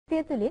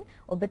ශක්තිය තුළින්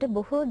ඔබට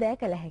බොහෝ දෑ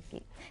කළ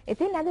හැකියි.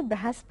 ඉතින් අද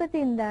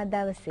බ්‍රහස්පතින්දා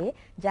දවසේ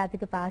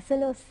ජාතික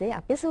පාසල ඔස්සේ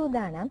අපි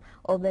සූදානම්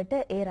ඔබට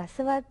ඒ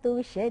රසවත් වූ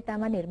විෂය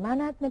තම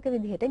නිර්මාණාත්මක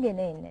විදිහට ගෙන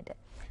එන්නට.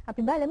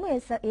 අපි බලමු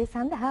ඒ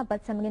සඳහා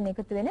අපත් සමගින්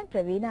එකතු වෙන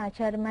ප්‍රවීණ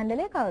ආචාර්ය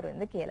මණ්ඩලය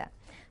කවුරුන්ද කියලා.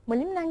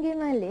 මුලින්ම නංගී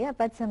මල්ලේ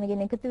අපත්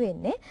සමගින් එකතු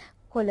වෙන්නේ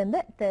කොළඹ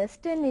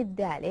තර්ස්ටන්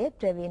විද්‍යාලයේ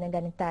ප්‍රවීණ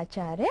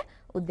ගණිතාචාර්ය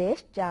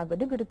උදේෂ්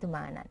ජාගොඩ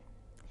ගුරුතුමාණන්.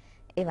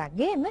 ඒ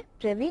වගේම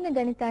ප්‍රවීණ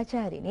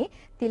ගණිතාචාර්යිනි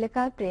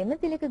තිලකා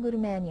ප්‍රේමතිලක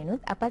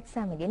ගුරුමෑණියනුත් අපත්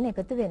සමගින්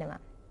එකතු වෙනවා.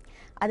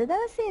 අද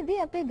දවසේදී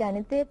අපේ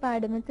ගණිතයේ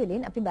පාඩම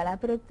තුලින් අපි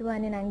බලාපොරොත්තු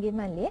වන්නේ නංගී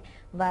මල්ලියේ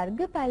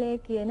වර්ගඵලය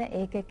කියන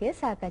ඒකකය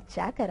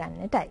සාකච්ඡා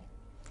කරන්නටයි.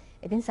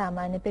 ඉතින්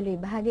සාමාන්‍ය පෙළ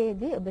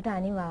විභාගයේදී ඔබට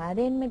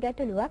අනිවාර්යෙන්ම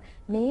ගැටලුවක්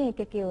මේ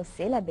ඒකකයේ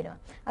ඔස්සේ ලැබෙනවා.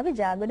 අපි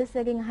ජාගොඩ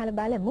සර්ගෙන් අහලා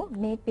බලමු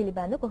මේ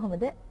පිළිබඳව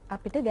කොහොමද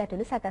අපිට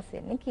ගැටලු සකස්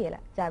වෙන්නේ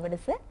කියලා. ජාගොඩ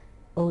සර්.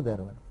 ඔව්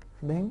දරුවනේ.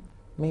 දැන්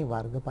මේ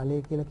වර්ගඵලය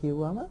කියලා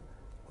කිව්වම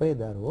ඔය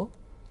දරුවෝ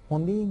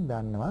හොඳින්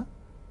දන්නවා.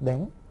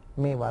 දැන්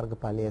මේ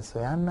වර්ගඵලය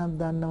සොයන්නත්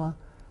දන්නවා.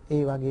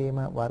 ඒ වගේම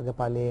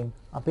වර්ගඵලයෙන්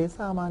අපේ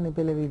සාමාන්‍ය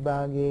පෙළ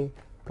විභාගයේ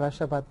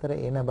ප්‍රශ්න පත්‍ර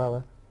එන බව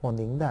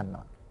හොඳින්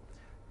දන්නවා.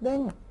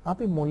 දැන්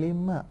අපි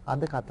මුලින්ම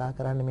අද කතා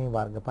කරන්නේ මේ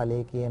වර්ගඵලය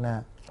කියන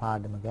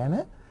පාඩම ගැන.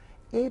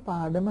 ඒ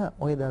පාඩම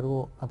ওই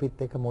දරුවෝ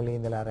අපිත් එක්ක මුලින්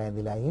ඉඳලා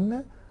රැඳිලා ඉන්න.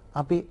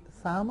 අපි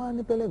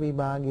සාමාන්‍ය පෙළ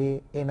විභාගයේ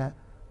එන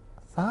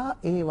සහ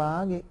ඒ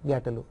වාගේ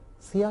ගැටලු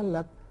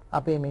සියල්ලත්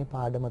අපේ මේ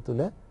පාඩම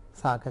තුල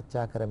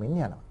සාකච්ඡා කරමින්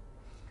යනවා.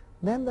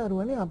 දැන්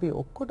දරුවනේ අපි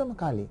ඔක්කොටම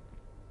කලින්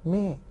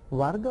මේ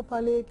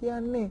වර්ගඵලය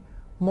කියන්නේ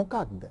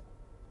මොකක්ද?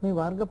 මේ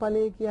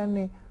වර්ගඵලය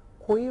කියන්නේ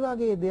කොයි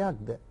වගේ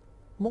දෙයක්ද?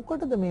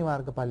 මොකටද මේ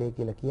වර්ගඵලය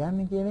කියලා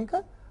කියන්නේ කියන එක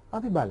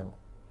අපි බලමු.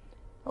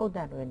 ඔව්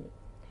දරුවනි.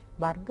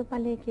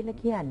 වර්ගඵලය කියලා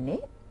කියන්නේ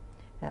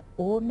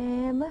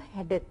ඕනෑම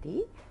හැඩති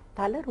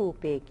තල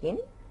රූපයකින්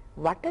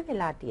වට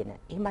වෙලා තියෙන.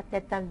 එහෙමත්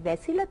නැත්නම්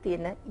වැසිලා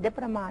තියෙන ඉඩ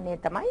ප්‍රමාණය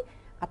තමයි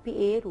අපි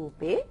ඒ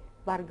රූපේ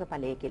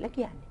වර්ගඵලය කියලා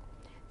කියන්නේ.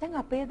 දැන්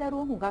අපේ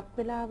දරුවෝ හුඟක්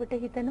වෙලාවට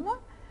හිතනවා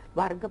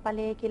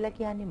වර්ගඵලය කියලා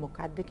කියන්නේ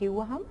මොකද්ද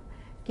කිව්වහම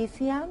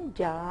කිසියම්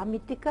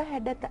ජ්‍යාමිතික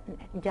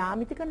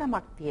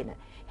නමක් තියෙන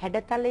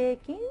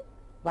හැඩතලයකින්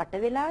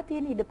වට වෙලා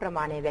තියෙන ඉඩ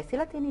ප්‍රමාණය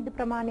වැසිලා තියෙන ඉඩ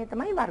ප්‍රමාණය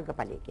තමයි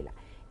වර්ගඵලය කියලා.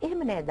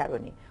 එහෙම නෑ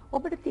දරුවනේ.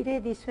 ඔබට තිරේ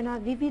දිස් වෙනවා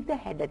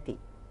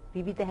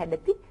විවිධ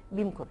හැඩති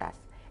බිම් කොටස්.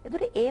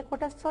 ඒතර ඒ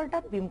කොටස්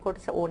වලටත් බිම්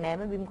කොටස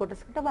ඕනෑම බිම්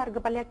කොටසකට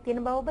වර්ගඵලයක්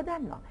තියෙන බව ඔබ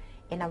දන්නවා.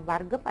 එහෙනම්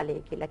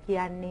වර්ගඵලය කියලා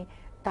කියන්නේ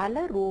තල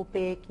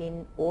රූපයකින්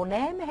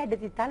ඕනෑම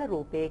හැඩති තල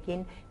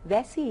රූපයකින්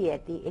වැසී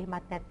ඇති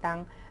එහෙමත්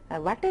නැත්නම්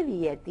වට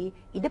වී ඇති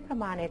ඉඩ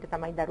ප්‍රමාණයට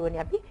තමයි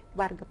දරුවනේ අපි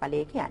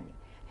වර්ගඵලය කියන්නේ.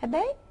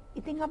 හැබැයි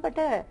ඉතින් අපිට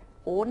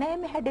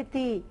ඕනෑම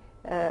හැඩති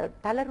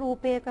තල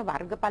රූපයක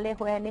වර්ගඵලය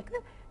හොයන එක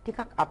ටිකක්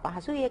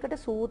අපහසුයි. ඒකට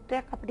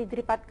සූත්‍රයක් අපිට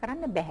ඉදිරිපත්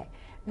කරන්න බෑ.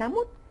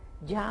 නමුත්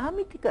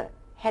ජ්‍යාමිතික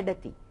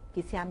හැඩති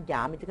කිසියම්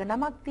ජ්‍යාමිතික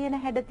නමක්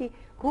තියෙන හැඩති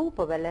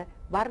රූපවල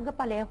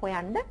වර්ගඵලය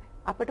හොයන්න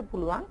අපිට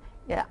පුළුවන්.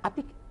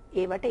 අපි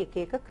ඒවට එක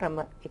එක ක්‍රම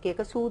එක එක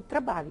සූත්‍ර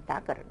භාවිතා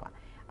කරනවා.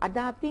 අද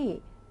අපි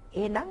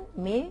එහෙනම්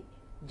මේ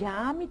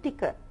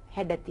ජ්‍යාමිතික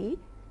හැඩති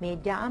මේ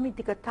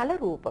ජ්‍යාමිතික තල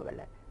රූපවල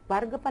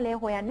වර්ගඵලය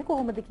හොයන්නේ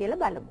කොහොමද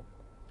කියලා බලමු.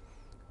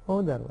 ඔව්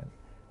දරුවනේ.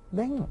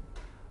 දැන්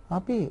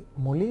අපි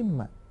මුලින්ම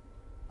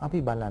අපි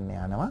බලන්න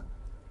යනවා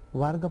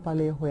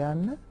වර්ගඵලය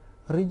හොයන්න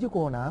ඍජු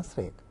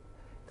කෝණාශ්‍රයක.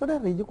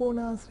 එතකොට ඍජු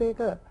කෝණාශ්‍රයක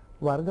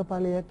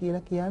වර්ගඵලය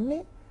කියලා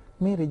කියන්නේ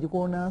මේ ඍජු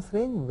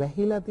කෝණාශ්‍රයෙන්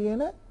වැහිලා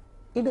තියෙන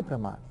ඉඩ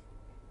ප්‍රමාණය.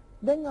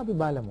 දැන් අපි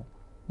බලමු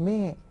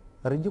මේ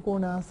ඍජු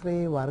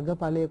කෝණාශ්‍රයේ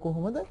වර්ගඵලය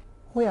කොහොමද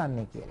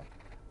හොයන්නේ කියලා.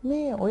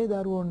 මේ ওই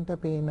දරුවන්ට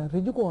පේන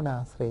ඍජු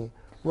කෝණාශ්‍රයේ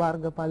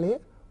වර්ගඵලය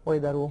ওই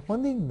දරුවෝ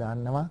හොඳින්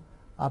දන්නවා.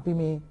 අපි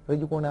මේ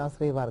ඍජු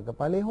කෝණාශ්‍රයේ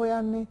වර්ගඵලය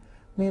හොයන්නේ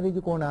මේ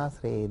ඍජු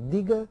කෝණාශ්‍රයේ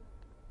දිග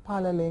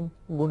පළලෙන්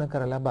ගුණ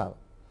කරලා බව.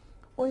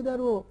 ওই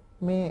දරුවෝ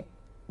මේ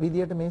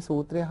විදියට මේ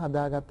සූත්‍රය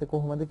හදාගත්තේ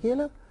කොහොමද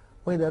කියලා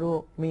ওই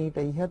දරුවෝ මීට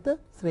ඉහත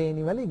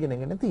ශ්‍රේණිවල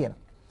ඉගෙනගෙන තියෙනවා.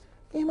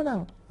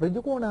 එහෙමනම්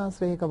ඍජු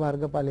කෝණාශ්‍රයක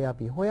වර්ගඵලය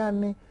අපි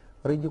හොයන්නේ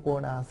ඍජු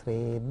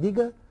කෝණාශ්‍රයේ දිග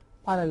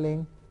පළලෙන්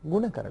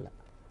ගුණ කරලා.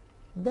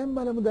 දැන්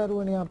බලමු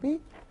දරුවනේ අපි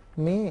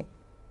මේ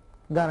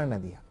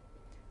ගණන දිහා.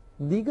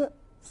 දිග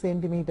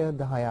සෙන්ටිමීටර්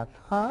 10ක්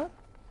හා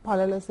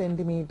පළල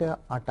සෙන්ටිමීටර්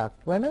 8ක්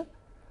වන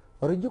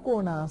ඍජු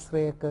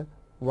කෝණාශ්‍රයක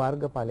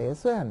වර්ගඵලය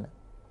සොයන්න.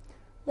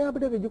 දැන්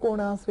අපිට ඍජු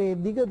කෝණාශ්‍රයේ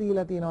දිග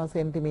දීලා තියෙනවා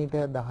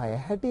සෙන්ටිමීටර්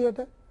 10 හැටියට,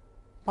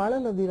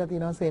 පළල දීලා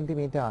තියෙනවා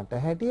සෙන්ටිමීටර් 8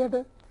 හැටියට.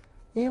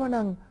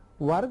 එහෙමනම්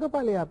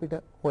වර්ගඵලය අපිට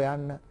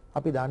හොයන්න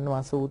අපි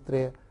දන්නවා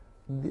සූත්‍රය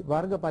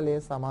වර්ගඵලය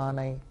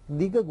සමානයි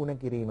දිග ගුණ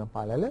කිරීම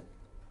පළල.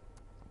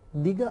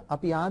 දිග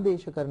අපි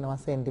ආදේශ කරනවා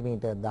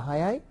සෙන්ටිමීටර්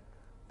 10යි,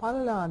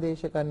 පළල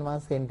ආදේශ කරනවා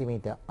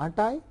සෙන්ටිමීටර්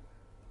 8යි.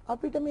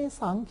 අපිට මේ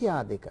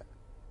සංඛ්‍යා දෙක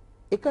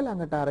එක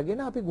ළඟට අරගෙන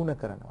අපි ගුණ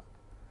කරනවා.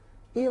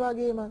 ඒ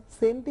වගේම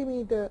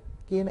සෙන්ටිමීටර්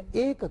කියන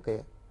ඒකකය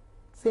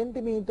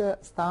සෙන්ටිමීටර්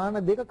ස්ථාන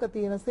දෙකක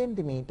තියෙන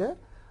සෙන්ටිමීටර්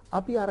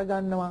අපි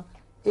අරගන්නවා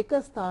එක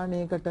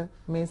ස්ථානයකට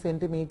මේ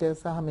සෙන්ටිමීටර්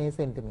සහ මේ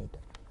සෙන්ටිමීටර්.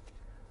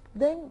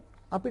 දැන්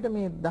අපිට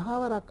මේ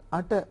 10 වරක්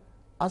 8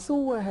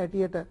 80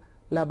 හැටියට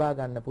ලබා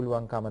ගන්න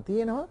පුළුවන්කම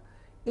තියෙනවා.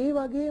 ඒ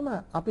වගේම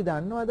අපි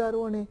දන්නවා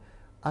දරුවනේ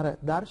අර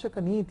දර්ශක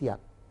නීතියක්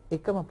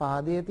එකම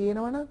පාදයේ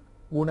තියෙනවා නම්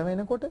ಗುಣ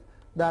වෙනකොට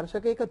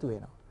දර්ශක එකතු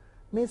වෙනවා.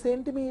 මේ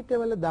සෙන්ටිමීටර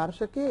වල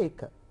දර්ශකය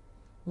 1.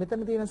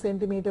 මෙතන තියෙන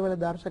සෙන්ටිමීටර වල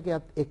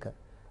දර්ශකයත් 1.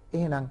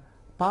 එහෙනම්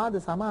පාද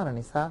සමාන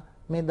නිසා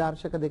මේ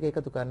දර්ශක දෙක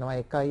එකතු කරනවා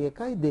 1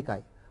 1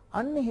 2යි.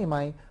 අන්න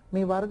එහෙමයි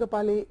මේ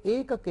වර්ගඵලයේ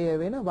ඒකකය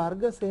වෙන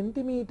වර්ග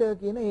සෙන්ටිමීටර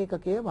කියන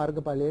ඒකකය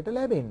වර්ගඵලයට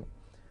ලැබෙන්නේ.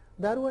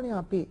 දරුවනේ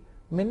අපි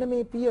මෙන්න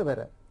මේ පියවර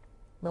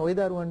මේ ওই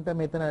දරුවන්ට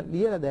මෙතන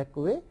ලියලා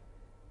දැක්කුවේ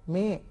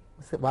මේ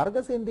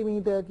වර්ග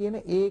සෙන්ටිමීටර කියන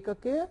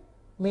ඒකකය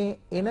මේ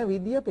එන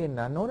විදිය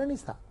පෙන්වන්න ඕන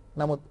නිසා.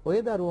 නමුත් ওই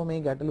දරුවෝ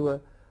මේ ගැටලුව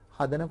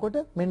හදනකොට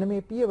මෙන්න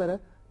මේ පියවර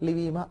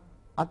ලිවීම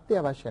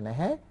අත්‍යවශ්‍ය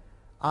නැහැ.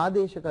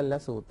 ආදේශ කළ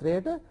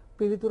සූත්‍රයට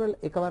පිළිතුර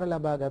එකවර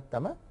ලබා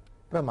ගත්තම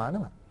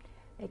ප්‍රමාණවත්.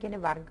 ඒ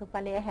කියන්නේ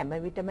වර්ගඵලය හැම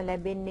විටම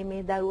ලැබෙන්නේ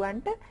මේ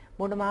දරුවන්ට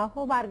මොනවා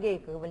හෝ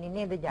වර්ගයක වලින්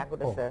නේද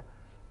ජාගුඩස?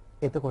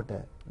 එතකොට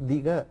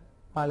දිග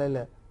පළල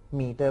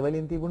මීටර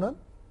වලින් තිබුණොත්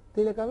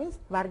තිලකමිස්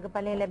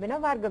වර්ගඵලය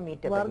ලැබෙනවා වර්ග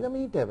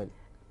මීටර වලින්.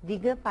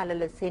 දිග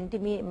පළල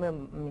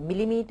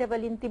මිලිමීටර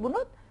වලින්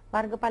තිබුණොත්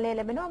වර්ගඵලය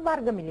ලැබෙනවා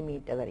වර්ග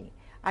මිලිමීටර වලින්.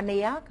 අන්න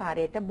ඒ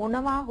ආකාරයට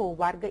මොනවා හෝ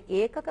වර්ග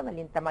ඒකක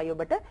වලින් තමයි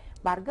ඔබට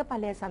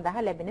වර්ගඵලය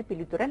සඳහා ලැබෙන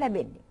පිළිතුර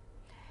ලැබෙන්නේ.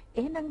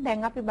 එහෙනම්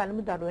දැන් අපි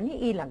බලමු දරුවනි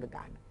ඊළඟ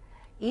ගාන.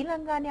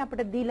 ඊළඟ ගානේ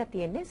අපිට දීලා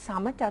තියෙන්නේ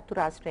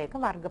සමචතුරාස්‍රයක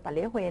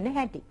වර්ගඵලය හොයන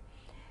හැටි.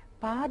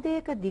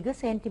 පාදයක දිග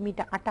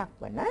සෙන්ටිමීටර් 8ක්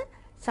වන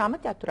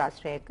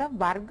සමචතුරාස්‍රයක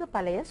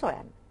වර්ගඵලය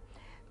සොයන්න.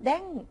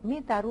 දැන්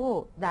මේ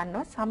දරුවෝ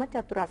දන්නවා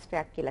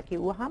සමචතුරාස්‍රයක් කියලා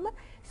කිව්වහම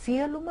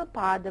සියලුම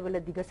පාදවල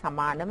දිග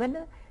සමාන වෙන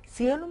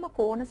සියලුම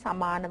කෝණ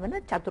සමාන වෙන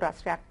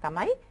චතුරාස්‍රයක්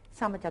තමයි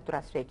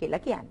සමචතුරාස්‍රය කියලා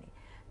කියන්නේ.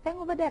 දැන්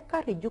ඔබ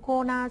දැක්කා ඍජු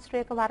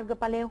කෝණාශ්‍රයක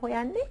වර්ගඵලය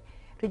හොයන්නේ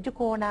ඍජු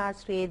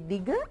කෝණාශ්‍රයේ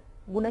දිග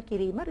ගුණ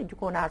කිරීම ඍජු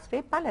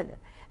කෝණාශ්‍රයේ පළල.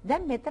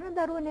 දැන් මෙතන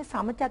දරුවනේ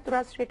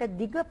සමචතුරාශ්‍රයට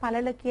දිග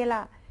පළල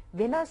කියලා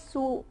වෙනස්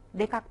වූ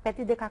දෙකක්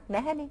පැති දෙකක්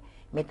නැහැනේ.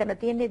 මෙතන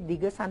තියෙන්නේ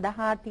දිග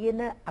සඳහා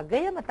තියෙන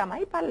අගයම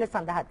තමයි පළල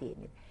සඳහා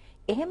තියෙන්නේ.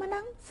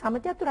 එහෙමනම්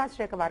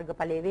සමචතුරාශ්‍රයක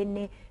වර්ගඵලය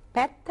වෙන්නේ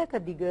පැත්තක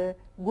දිග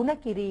ගුණ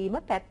කිරීම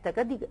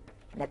පැත්තක දිග.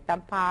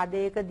 නැත්තම්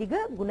පාදයක දිග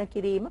ගුණ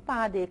කිරීම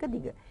පාදයක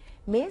දිග.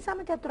 මේ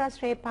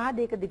සමචතුරාශ්‍රයේ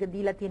පාදයක දිග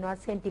දීලා තියෙනවා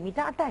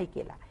සෙන්ටිමීටර් 8යි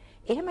කියලා.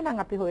 එහෙමනම්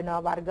අපි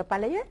හොයනවා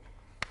වර්ගඵලය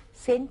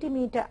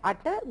සෙන්ටිමීටර්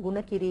 8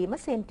 ගුණ කිරීම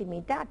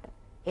සෙන්ටිමීටර් 8.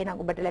 එහෙනම්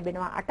ඔබට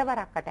ලැබෙනවා 8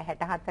 වරක් 8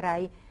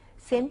 64යි.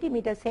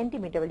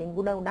 සෙන්ටිමීටර් වලින්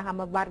ගුණ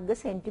වුණාම වර්ග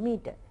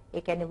සෙන්ටිමීටර්.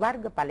 ඒ කියන්නේ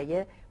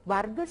වර්ගඵලය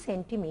වර්ග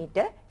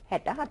සෙන්ටිමීටර්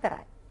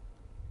 64යි.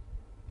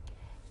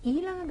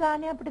 ඊළඟ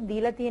ගානේ අපිට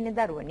දීලා තියෙන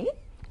දරුවනි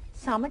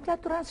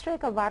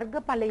සමචතුරාශ්‍රයක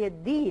වර්ගඵලය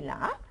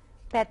දීලා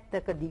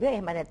පැත්තක දිග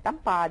එහෙම නැත්නම්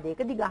පාදයක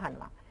දිග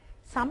අහනවා.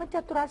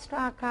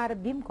 සමචතුරාශ්‍රාකාර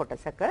බිම්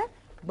කොටසක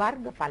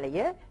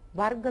වර්ගඵලය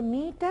වර්ග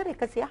මීටර්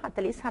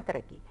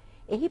 144කි.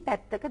 එහි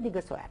පැත්තක දිග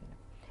සොයන්න.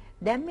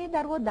 දැන් මේ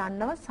දරුවෝ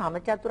දන්නවා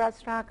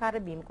සමචතුරාශ්‍රාකාර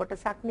බිම්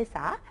කොටසක්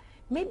නිසා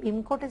මේ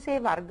බිම් කොටසේ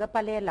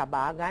වර්ගඵලය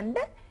ලබා ගන්න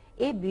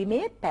ඒ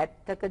බිමේ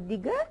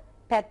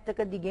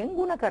පැත්තක දිගෙන්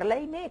ගුණ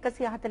කරලා මේ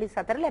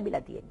 144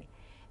 ලැබිලා තියෙන්නේ.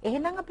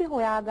 එහෙනම් අපි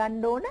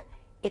හොයාගන්න ඕන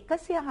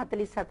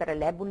 144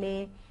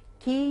 ලැබුණේ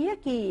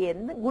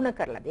කීයෙන් ගුණ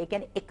කරලාද? ඒ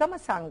කියන්නේ එකම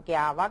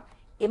සංඛ්‍යාවක්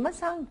එම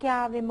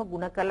සංඛ්‍යාවෙම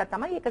ගුණ කරලා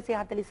තමයි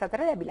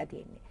 144 ලැබිලා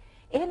තියෙන්නේ.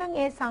 එහෙනම්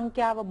ඒ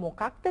සංඛ්‍යාව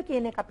මොකක්ද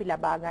කියන එක අපි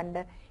ලබා ගන්න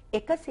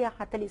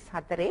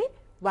 144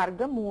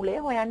 වර්ගමූලය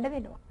හොයන්න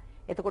වෙනවා.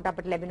 එතකොට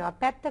අපිට ලැබෙනවා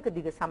පැත්තක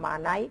දිග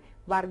සමානයි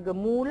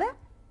වර්ගමූල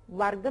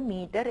වර්ග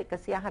මීටර්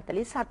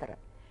 144.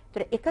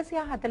 ඒතර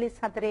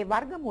 144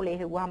 වර්ගමූලය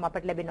හෙව්වහම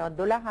අපිට ලැබෙනවා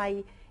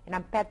 12යි.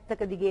 එහෙනම්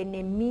පැත්තක දිග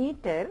එන්නේ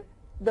මීටර්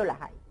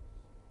 12යි.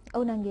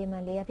 ඔව් නංගී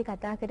මල්ලී අපි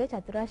කතා කරේ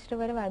චතුරාශ්‍ර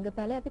වල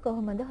වර්ගඵලය අපි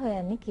කොහොමද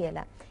හොයන්නේ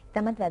කියලා.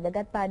 තමත්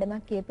වැදගත්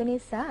පාඩමක් කියපු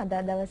නිසා අද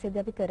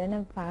දවසේදී අපි කරන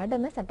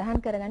පාඩම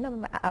සටහන් කරගන්න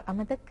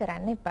අමතක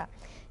කරන්න එපා.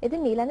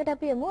 ඉතින් ඊළඟට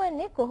අපි යමු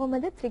වන්නේ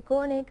කොහොමද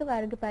ත්‍රිකෝණයක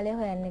වර්ගඵලය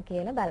හොයන්නේ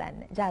කියලා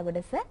බලන්න.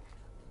 ජාගොඩස.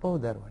 ඔව්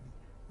දරුවනි.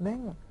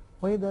 දැන්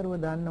ඔය දරුව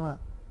දන්නවා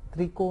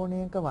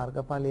ත්‍රිකෝණයක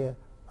වර්ගඵලය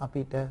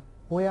අපිට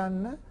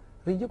හොයන්න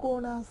ඍජු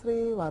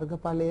කෝණාශ්‍රයේ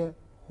වර්ගඵලය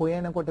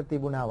හොයනකොට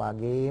තිබුණා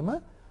වගේම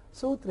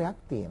සූත්‍රයක්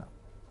තියෙනවා.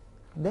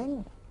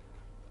 දැන්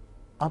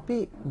අපි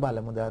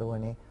බලමු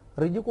දරුවනේ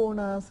ඍජු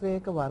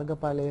කෝණාශ්‍රයක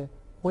වර්ගඵලය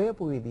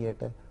හොයපු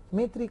විදියට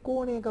මේ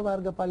ත්‍රිකෝණයක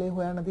වර්ගඵලය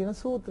හොයන්න තියෙන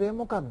සූත්‍රය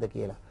මොකක්ද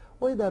කියලා.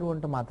 ওই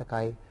දරුවන්ට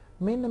මතකයි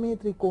මෙන්න මේ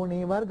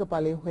ත්‍රිකෝණයේ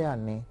වර්ගඵලය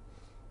හොයන්නේ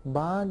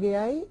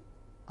භාගයයි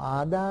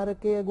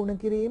ආධාරකය ගුණ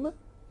කිරීම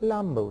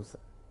ලම්බ උස.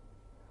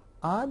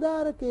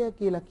 ආධාරකය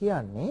කියලා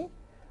කියන්නේ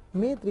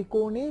මේ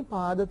ත්‍රිකෝණයේ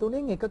පාද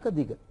තුනෙන් එකක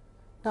දිග.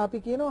 අපි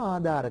කියනවා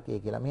ආධාරකය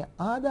කියලා. මේ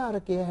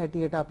ආධාරකය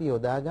හැටියට අපි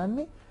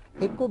යොදාගන්නේ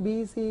එක්ක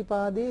BC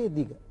පාදයේ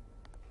දිග.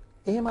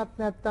 එහෙමත්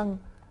නැත්නම්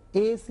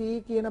AC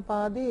කියන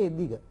පාදයේ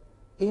දිග.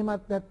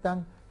 එහෙමත්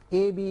නැත්නම්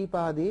AB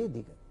පාදයේ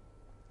දිග.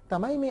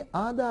 තමයි මේ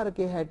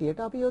ආධාරකයේ හැටියට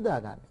අපි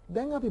යොදාගන්නේ.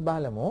 දැන් අපි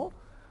බලමු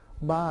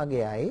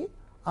භාගයයි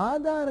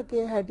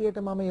ආධාරකයේ හැටියට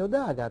මම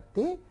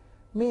යොදාගත්තේ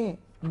මේ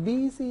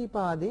BC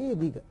පාදයේ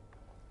දිග.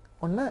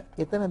 ඔන්න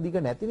එතන දිග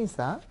නැති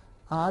නිසා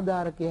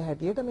ආධාරකයේ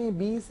හැටියට මේ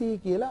BC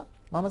කියලා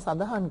මම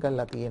සඳහන්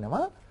කරලා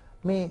තියෙනවා.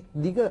 මේ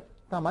දිග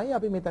තමයි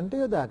අපි මෙතනට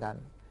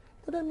යොදාගන්නේ.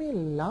 එතකොට මේ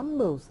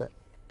ලම්බ උස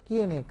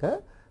කියන එක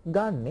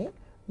ගන්නෙ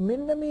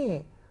මෙන්න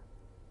මේ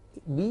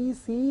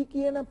BC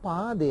කියන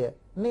පාදය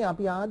නේ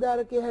අපි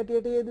ආධාරකයේ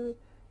හැටියට යෙදුවේ.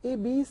 ඒ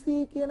BC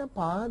කියන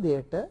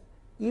පාදයට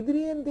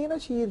ඉදිරියෙන් තියෙන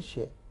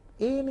ශීර්ෂය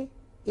Aනේ.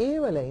 A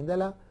වල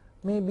ඉඳලා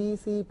මේ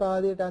BC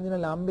පාදයට අඳින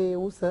ලම්බයේ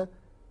උස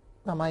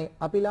තමයි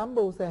අපි ලම්බ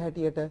උස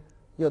හැටියට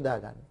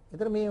යොදාගන්නේ.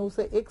 ඒතර මේ උස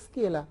x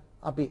කියලා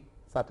අපි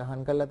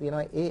සටහන් කරලා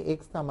තියෙනවා. AX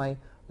තමයි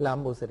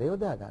ලම්බ උසට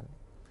යොදාගන්නේ.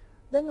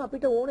 දැන්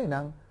අපිට ඕනේ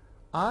නම්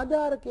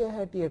ආධාරකයේ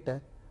හැටියට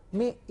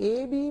මේ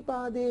AB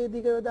පාදයේ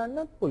දිග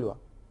යොදන්නත් පුළුවන්.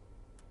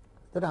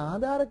 ඒතර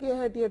ආධාරකයේ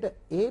හැටියට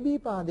AB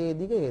පාදයේ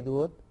දිග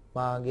යෙදුවොත්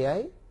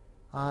මාගයයි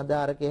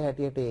ආධාරකයේ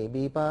හැටියට AB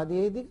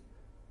පාදයේ දිග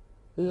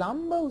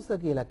ලම්බ උස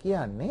කියලා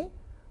කියන්නේ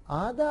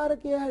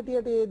ආධාරකයේ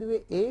හැටියට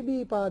යෙදුවේ AB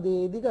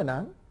පාදයේ දිග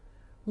නම්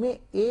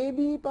මේ AB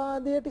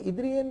පාදයට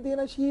ඉදිරියෙන්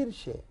තියෙන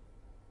ශීර්ෂය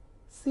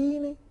C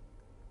නේ.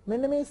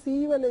 මෙන්න මේ C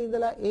වල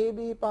ඉඳලා AB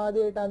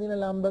පාදයට අඳින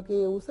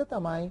ලම්බකයේ උස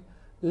තමයි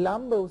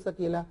ලම්බ උස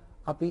කියලා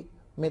අපි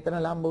මෙතන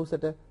ලම්බ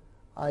උසට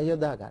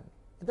යොදාගන්නේ.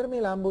 එතන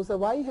මේ ලම්බ උස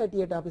y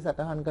හැටියට අපි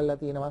සටහන් කරලා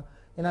තියෙනවා.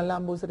 එහෙනම්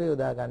ලම්බ උසට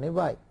යොදාගන්නේ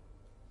y.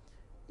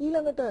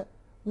 ඊළඟට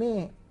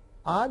මේ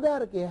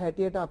ආධාරකයේ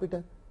හැටියට අපිට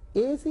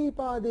AC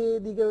පාදයේ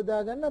දිග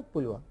යොදා ගන්නත්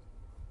පුළුවන්.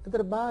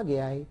 එතන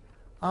භාගයයි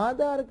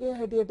ආධාරකයේ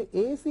හැටියට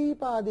AC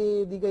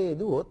පාදයේ දිග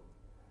යෙදුවොත්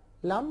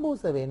ලම්බ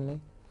උස වෙන්නේ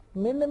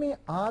මෙන්න මේ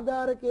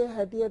ආධාරකයේ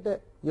හැටියට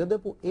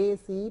යොදපු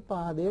AC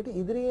පාදයට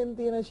ඉදිරියෙන්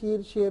තියෙන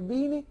ශීර්ෂය B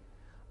නේ.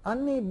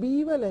 අන්නේ B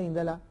වල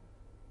ඉඳලා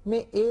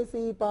මේ AC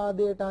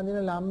පාදයට අඳින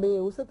ලම්බයේ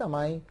උස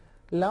තමයි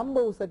ලම්බ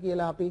උස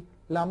කියලා අපි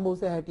ලම්බ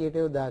උස හැටියට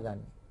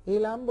යොදාගන්නේ. මේ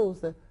ලම්බ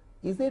උස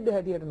Z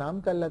හැටියට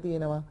නම් කරලා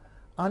තියෙනවා.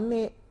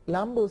 අන්නේ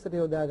ලම්බ උසට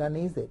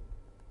යොදාගන්නේ Z.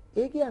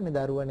 ඒ කියන්නේ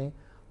දරුවනේ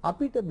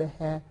අපිට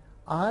බෑ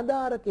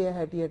ආධාරකය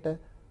හැටියට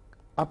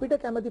අපිට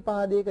කැමති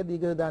පාදයක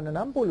දිග යොදන්න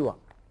නම් පුළුවන්.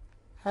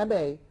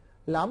 හැබැයි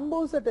ලම්බ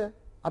උසට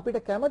අපිට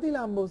කැමති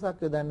ලම්බ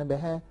උසක් යොදන්න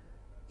බෑ.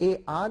 ඒ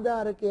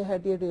ආධාරකයේ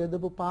හැටියට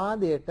යොදපු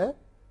පාදයට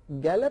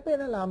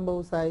ගැළපෙන ලම්බ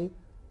උසයි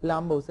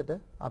ලම්බ උසට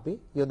අපි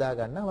යොදා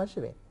ගන්න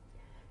අවශ්‍ය වෙන්නේ.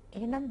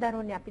 එහෙනම්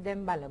දරුවනේ අපි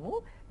දැන්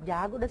බලමු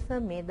ජාගොඩස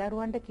මේ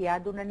දරුවන්ට කියා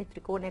දුන්නනේ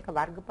ත්‍රිකෝණයක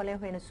වර්ගඵලය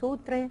හොයන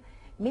සූත්‍රය.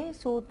 මේ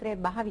සූත්‍රය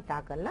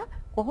භාවිතා කරලා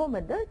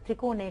කොහොමද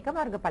ත්‍රිකෝණයක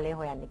වර්ගඵලය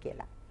හොයන්නේ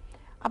කියලා.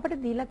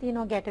 අපිට දීලා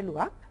තියෙනවා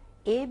ගැටලුවක්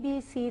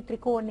ABC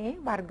ත්‍රිකෝණයේ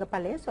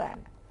වර්ගඵලය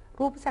සොයන්න.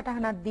 රූප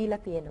සටහනක්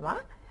දීලා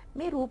තියෙනවා.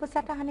 මේ රූප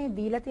සටහනේ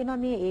දීලා තියෙනවා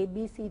මේ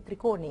ABC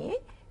ත්‍රිකෝණයේ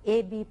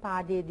AB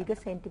පාදයේ දිග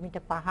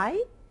සෙන්ටිමීටර්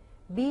 5යි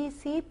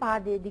BC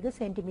පාදයේ දිග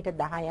සෙන්ටිමීටර්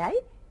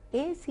 10යි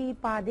AC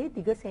පාදයේ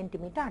දිග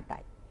සෙන්ටිමීටර්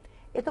 8යි.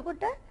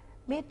 එතකොට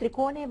මේ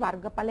ත්‍රිකෝණයේ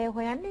වර්ගඵලය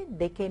හොයන්නේ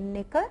දෙකෙන්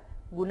එක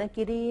ගුණ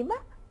කිරීම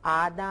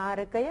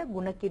ආධාරකය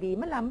ගුණ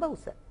කිරීම ලම්බ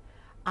උස.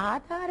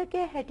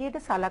 ආධාරකයේ හැටියට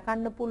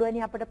සලකන්න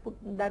පුළුවනි අපිට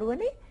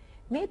දරුවනේ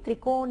මේ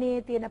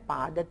ත්‍රිකෝණයේ තියෙන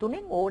පාද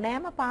තුනෙන්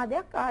ඕනෑම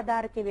පාදයක්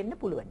ආධාරකය වෙන්න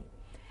පුළුවනි.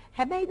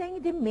 හැබැයි දැන්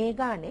ඉතින් මේ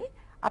ගානේ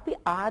අපි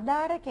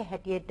ආධාරකයේ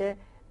හැටියට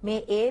මේ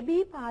AB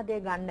පාදය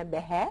ගන්න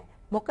බෑ.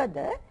 මොකද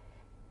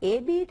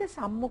ABට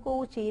සම්මුඛ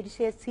වූ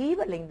ශීර්ෂය C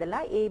වල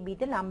ඉඳලා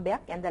ABට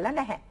ලම්බයක් ඇඳලා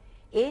නැහැ.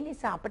 ඒ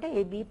නිසා අපිට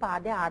AB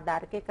පාදය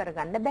ආධාරකය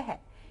කරගන්න බෑ.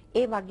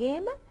 ඒ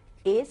වගේම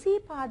AC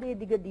පාදයේ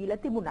දිග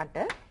දීලා තිබුණට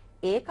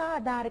ඒක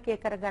ආධාරකය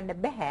කරගන්න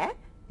බෑ.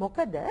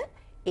 මොකද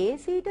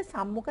ACට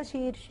සම්මුඛ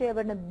ශීර්ෂය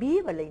වන B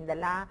වල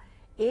ඉඳලා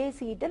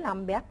ACට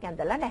ලම්බයක්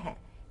ඇඳලා නැහැ.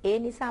 ඒ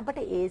නිසා අපිට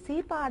AC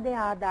පාදය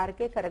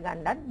ආධාරකය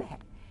කරගන්නත් බෑ.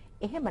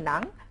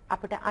 එහෙමනම්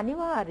අපිට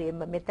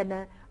අනිවාර්යයෙන්ම මෙතන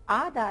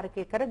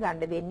ආධාරකය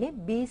කරගන්න වෙන්නේ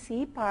BC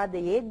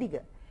පාදයේ දිග.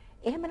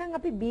 එහෙමනම්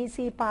අපි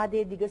BC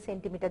පාදයේ දිග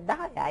සෙන්ටිමීටර්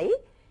 10යි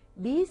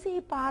BC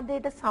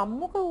පාදයට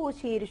සම්මුඛ වූ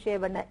ශීර්ෂය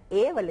වන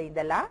A වල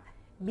ඉඳලා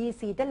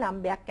BCට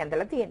ලම්බයක්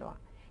ඇඳලා තියෙනවා.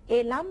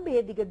 ඒ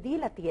ලම්බයේ දිග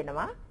දීලා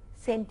තියෙනවා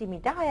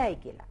සෙන්ටිමීටර් 6යි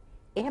කියලා.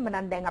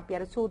 එහෙමනම් දැන් අපි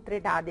අර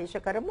සූත්‍රයට ආදේශ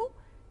කරමු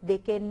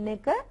දෙකෙන්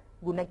එක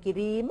ගුණ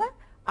කිරීම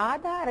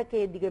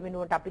ආධාරකයේ දිග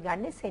වෙනුවට අපි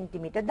ගන්නේ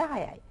සෙන්ටිමීටර්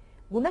 10යි.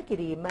 ගුණ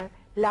කිරීම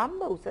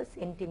ලම්බ උස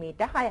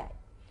සෙන්ටිමීටර් 6යි.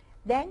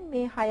 දැන්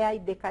මේ 6යි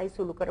 2යි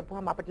සුළු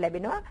කරපුවම අපිට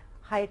ලැබෙනවා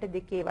 6ට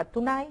 2 වත්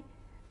 3යි.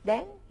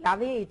 දැන්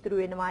 9 ඉතුරු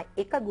වෙනවා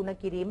 1 ගුණ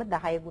කිරීම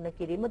 10 ගුණ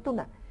කිරීම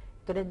 3.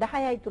 එතකොට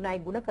 10යි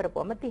 3යි ගුණ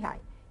කරපුවම 30යි.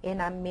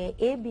 එහෙනම් මේ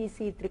ABC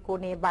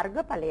ත්‍රිකෝණයේ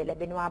වර්ගඵලය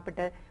ලැබෙනවා අපිට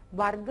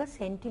වර්ග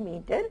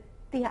සෙන්ටිමීටර්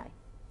 30යි.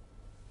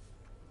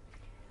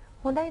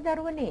 හොඳයි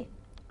දරුවනේ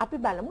අපි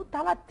බලමු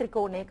තවත්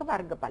ත්‍රිකෝණයක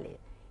වර්ගඵලය.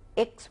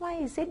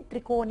 XYZ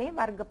ත්‍රිකෝණයේ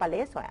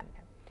වර්ගඵලය සොයන්න.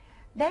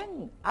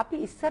 දැන් අපි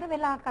ඉස්සර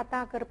වෙලා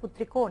කතා කරපු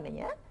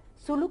ත්‍රිකෝණය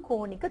සුළු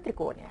කෝණික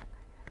ත්‍රිකෝණයක්.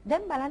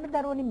 දැන් බලන්න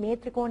දරුවනේ මේ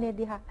ත්‍රිකෝණය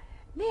දිහා.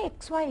 මේ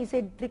XYZ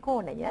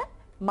ත්‍රිකෝණය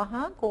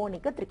මහා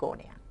කෝණික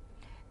ත්‍රිකෝණයක්.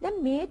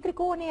 දැන් මේ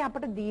ත්‍රිකෝණය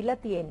අපිට දීලා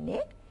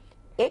තියෙන්නේ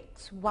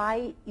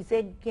XYZ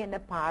කියන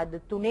පාද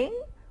තුනෙන්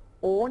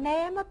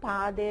ඕනෑම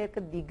පාදයක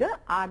දිග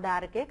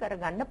ආධාරකය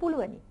කරගන්න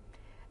පුළුවනි.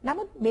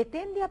 නමුත්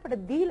මෙතෙන්දී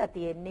අපිට දීලා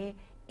තියෙන්නේ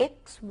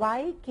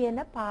XY කියන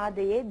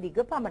පාදයේ දිග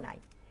පමණයි.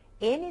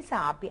 ඒ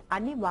නිසා අපි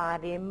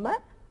අනිවාර්යයෙන්ම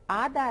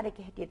ආධාරක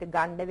හැටියට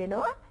ගන්න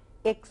වෙනවා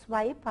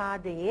XY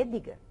පාදයේ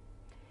දිග.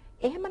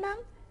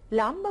 එහෙමනම්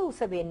ලම්බ උස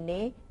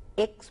වෙන්නේ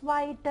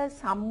XYට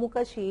සම්මුඛ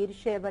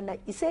ශීර්ෂය වන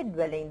Z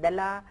වල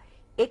ඉඳලා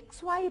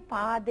XY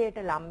පාදයට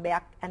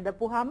ලම්බයක්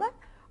ඇඳපුවාම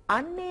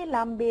අන්නේ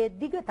ලම්බයේ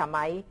දිග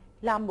තමයි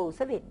ලම්බ උස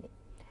වෙන්නේ.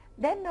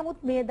 දැන්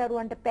නමුත් මේ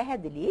දරුවන්ට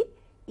පැහැදිලි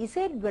Z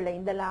වල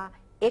ඉඳලා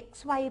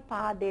XY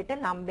පාදයට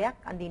ලම්බයක්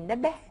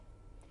අඳින්න බෑ.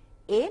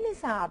 ඒ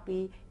නිසා අපි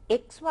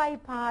XY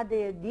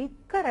පාදය දික්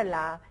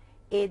කරලා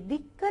ඒ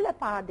දික් කළ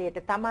පාදයට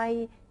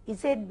තමයි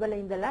Z වල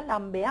ඉඳලා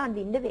ලම්බය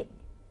අඳින්න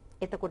වෙන්නේ.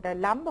 එතකොට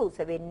ලම්බ උස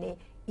වෙන්නේ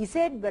Z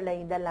වල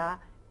ඉඳලා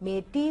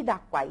මේ T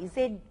දක්වා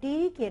ZT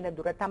කියන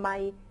දුර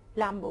තමයි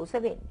ලම්බ උස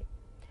වෙන්නේ.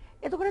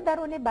 එතකොට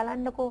දරුවනේ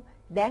බලන්නකෝ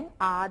දැන්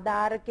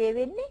ආධාරකය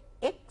වෙන්නේ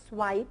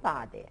XY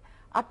පාදය.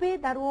 අපේ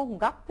දරුවෝ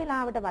හුඟක්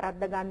වෙලාවට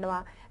වරද්ද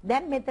ගන්නවා.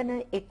 දැන් මෙතන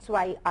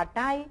XY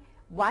 8යි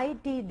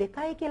YT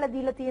 2යි කියලා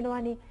දීලා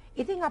තියෙනවානේ.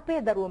 ඉතින් අපේ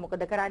දරුවෝ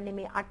මොකද කරන්නේ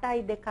මේ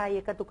 8යි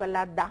 2යි එකතු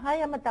කරලා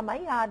 10ම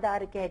තමයි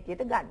ආධාරකය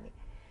හැටියට ගන්නෙ.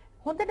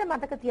 හොඳට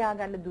මතක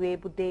තියාගන්න දුවේ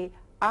පුතේ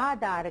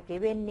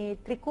ආධාරකය වෙන්නේ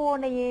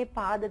ත්‍රිකෝණයේ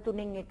පාද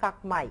තුනෙන්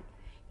එකක්මයි.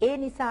 ඒ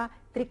නිසා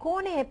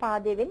ත්‍රිකෝණයේ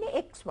පාදය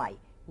වෙන්නේ XY.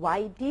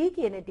 YT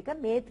කියන ටික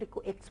මේ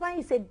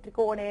XYZ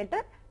ත්‍රිකෝණයට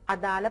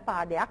අදාළ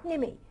පාදයක්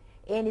නෙමෙයි.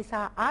 ඒ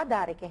නිසා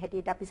ආධාරක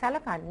හැටියට අපි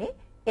සලකන්නේ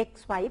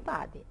XY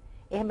පාදය.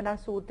 එහෙමනම්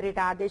සූත්‍රයට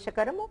ආදේශ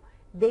කරමු.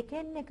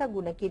 දෙකෙන් එක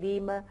ගුණ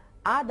කිරීම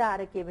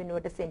ආධාරකයේ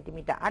වෙනුවට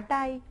සෙන්ටිමීටර්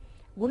 8යි.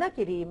 ගුණ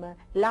කිරීම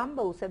ලම්බ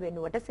උස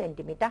වෙනුවට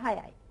සෙන්ටිමීටර්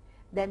 6යි.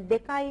 දැන්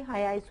 2යි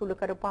 6යි සුළු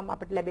කරපුවම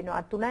අපිට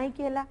ලැබෙනවා 3යි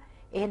කියලා.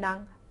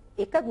 එහෙනම්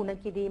 1 ගුණ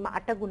කිරීම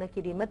 8 ගුණ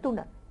කිරීම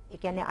 3. ඒ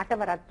කියන්නේ 8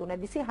 වරක් 3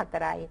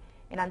 24යි.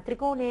 එහෙනම්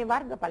ත්‍රිකෝණයේ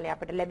වර්ගඵලය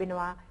අපිට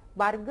ලැබෙනවා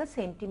වර්ග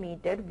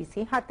සෙන්ටිමීටර්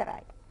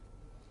 24යි.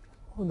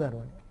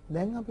 හොඳයි.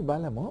 දැන් අපි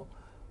බලමු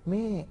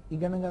මේ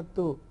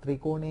ඉගෙනගත්තු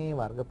ත්‍රිකෝණයේ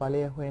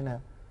වර්ගඵලය හොයන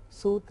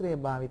සූත්‍රය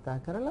භාවිතා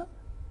කරලා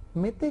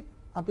මෙතෙක්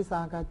අපි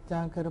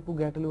සාකච්ඡා කරපු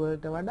ගැටලු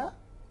වලට වඩා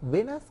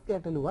වෙනස්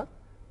ගැටලුවක්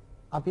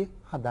අපි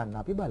හදන්න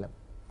අපි බලමු.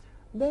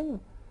 දැන්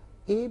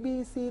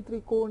ABC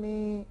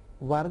ත්‍රිකෝණයේ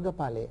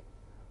වර්ගඵලය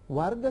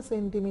වර්ග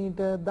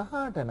සෙන්ටිමීටර්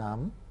 18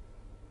 නම්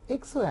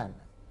x හොයන්න.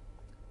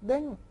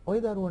 දැන් ওই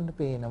දරුවන්ට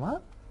පේනවා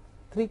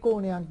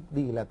ත්‍රිකෝණයක්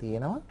දීලා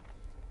තියෙනවා.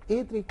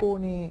 ඒ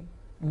ත්‍රිකෝණේ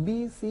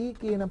BC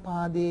කියන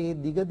පාදයේ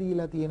දිග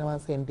දීලා තියෙනවා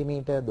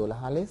සෙන්ටිමීටර්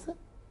 12 ලෙස.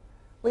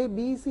 ওই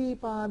BC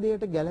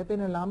පාදයට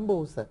ගැලපෙන ලම්බ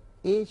උස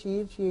ඒ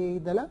ශීර්ෂයේ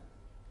ඉඳලා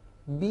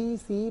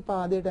BC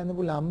පාදයට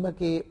ඇඳපු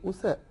ලම්බකයේ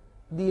උස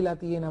දීලා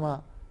තියෙනවා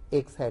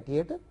x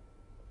හැටියට.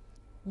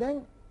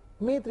 දැන්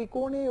මේ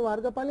ත්‍රිකෝණයේ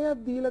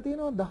වර්ගඵලයක් දීලා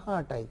තියෙනවා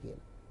 18යි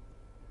කියලා.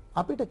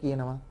 අපිට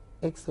කියනවා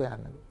x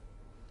හොයන්නලු.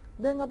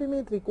 දැන් අපි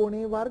මේ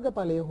ත්‍රිකෝණයේ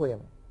වර්ගඵලය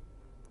හොයමු.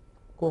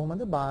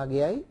 කොහොමද?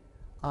 භාගයයි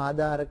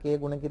ආධාරකයේ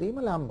ගුණ කිරීම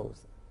ලම්බ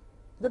උස.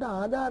 එතකොට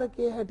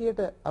ආධාරකයේ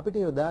හැටියට අපිට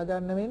යොදා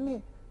ගන්න වෙන්නේ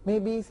මේ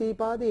BC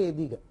පාදයේ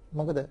දිග.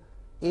 මොකද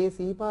AC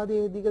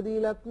පාදයේ දිග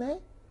දීලත් නැහැ,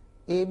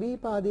 AB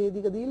පාදයේ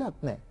දිග දීලත්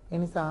නැහැ. ඒ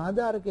නිසා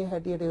ආධාරකයේ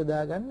හැටියට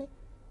යොදාගන්නේ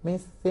මේ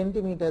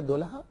සෙන්ටිමීටර්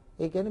 12.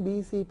 ඒ කියන්නේ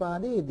BC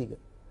පාදයේ දිග.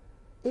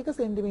 ඒක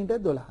සෙන්ටිමීටර්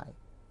 12යි.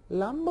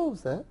 ලම්බ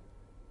උස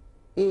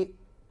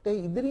ඒට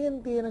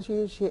ඉදිරියෙන් තියෙන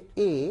ශීර්ෂය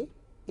A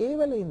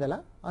වල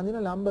ඉඳලා අඳින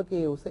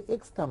ලම්බකයේ උස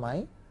x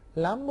තමයි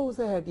ලම්බ උස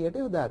හැටියට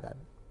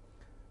යොදාගන්නේ.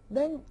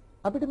 දැන්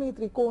අපිට මේ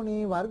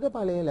ත්‍රිකෝණයේ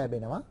වර්ගඵලය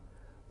ලැබෙනවා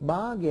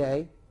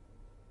භාගයයි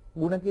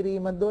ගුණ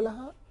කිරීම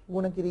 12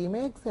 ගුණ කිරීම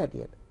x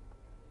හැටියට.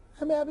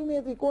 හැබැයි අපි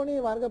මේ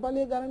ත්‍රිකෝණයේ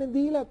වර්ගඵලය ගණනේ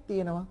දීලක්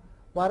තියෙනවා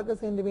වර්ග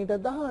සෙන්ටිමීටර්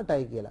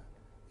 18යි කියලා.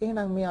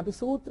 එහෙනම් මේ අපි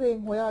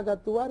සූත්‍රයෙන්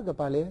හොයාගත්තු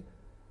වර්ගඵලය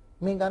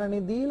මේ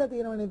ගණනේ දීලා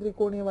තියෙනවනේ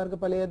ත්‍රිකෝණයේ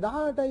වර්ගඵලය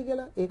 18යි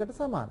කියලා. ඒකට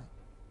සමානයි.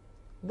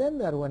 දැන්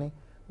දරුවනේ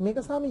මේක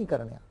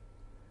සමීකරණයක්.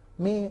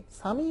 මේ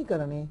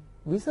සමීකරණේ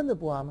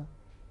විසඳපුවාම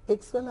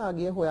x වල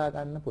අගය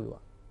හොයාගන්න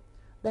පුළුවන්.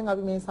 දැන්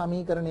අපි මේ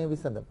සමීකරණය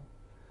විසඳමු.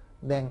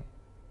 දැන්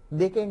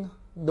 2න්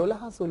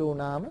 12 සුළු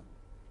වුණාම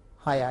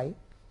 6යි.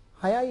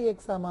 6යි x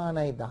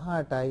සමානයි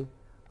 18යි.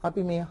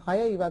 අපි මේ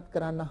 6 ඉවත්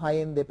කරන්න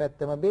 6න්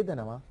දෙපැත්තම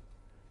බෙදනවා.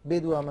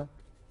 බෙදුවම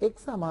x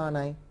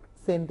සමානයි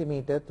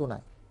සෙන්ටිමීටර්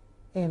 3යි.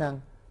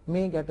 එහෙනම්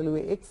මේ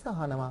ගැටලුවේ x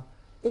අහනවා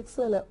x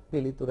වල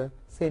පිළිතුර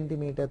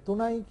සෙන්ටිමීටර්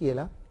 3යි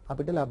කියලා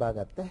අපිට ලබා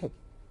ගන්න හැකියි.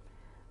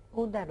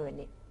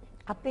 උදාහරණෙනි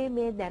අපේ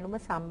මේ දැනුම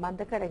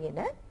සම්බන්ධ කරගෙන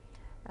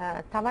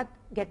තවත්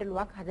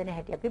ගැටලුවක් හදන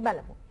හැටි අපි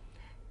බලමු.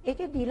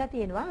 ඒකේ දීලා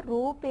තියෙනවා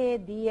රූපයේ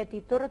දී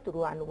ඇති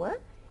තොරතුරු අනුව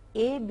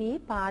AB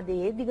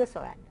පාදයේ දිග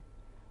සොයන්න.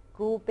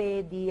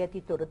 රූපයේ දී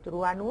ඇති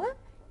තොරතුරු අනුව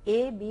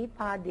AB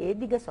පාදයේ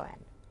දිග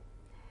සොයන්න.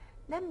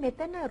 දැන්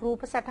මෙතන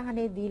රූප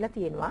සටහනේ දීලා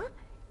තියෙනවා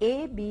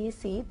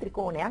ABC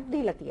ත්‍රිකෝණයක්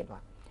දීලා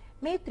තියෙනවා.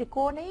 මේ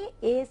ත්‍රිකෝණයේ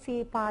AC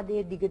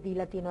පාදයේ දිග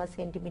දීලා තියෙනවා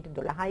සෙන්ටිමීටර්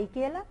 12යි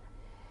කියලා.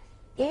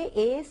 ඒ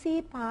AC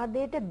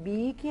පාදයට B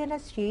කියන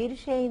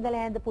ශීර්ෂයේ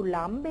ඉඳලා ඇඳපු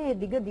ලම්බයේ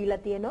දිග දීලා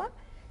තියෙනවා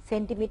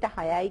සෙන්ටිමීටර්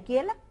 6යි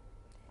කියලා.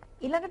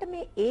 ඊළඟට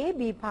මේ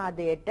AB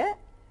පාදයට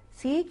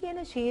C කියන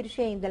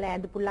ශීර්ෂයේ ඉඳලා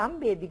ඇඳපු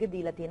ලම්බයේ දිග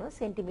දීලා තියෙනවා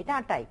සෙන්ටිමීටර්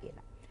 8යි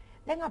කියලා.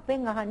 දැන්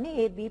අපෙන්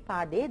අහන්නේ AB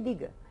පාදයේ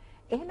දිග.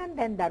 එහෙනම්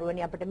දැන්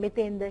දරුවනේ අපිට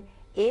මෙතෙන්ද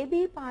AB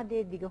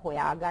පාදයේ දිග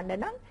හොයාගන්න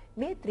නම්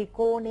මේ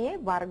ත්‍රිකෝණයේ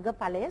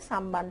වර්ගඵලය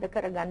සම්බන්ධ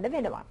කරගන්න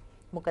වෙනවා.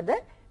 මොකද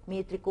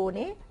මේ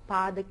ත්‍රිකෝණේ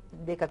පාද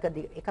දෙකක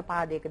එක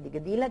පාදයක දිග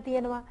දීලා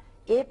තියෙනවා.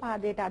 ඒ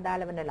පාදයට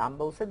අදාළ වෙන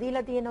ලම්බ උස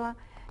දීලා තියෙනවා.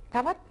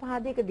 තවත්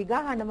පාදයක දිග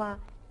අහනවා.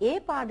 ඒ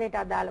පාදයට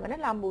අදාළ වෙන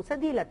ලම්බ උස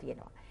දීලා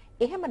තියෙනවා.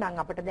 එහෙමනම්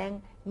අපිට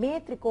දැන් මේ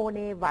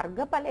ත්‍රිකෝණයේ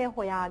වර්ගඵලය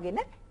හොයාගෙන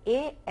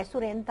ඒ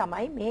ඇසුරෙන්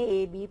තමයි මේ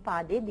AB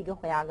පාදයේ දිග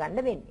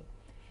හොයාගන්න වෙන්නේ.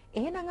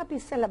 එහෙනම් අපි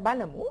ඉස්සෙල්ලා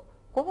බලමු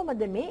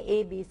කොහොමද මේ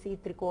ABC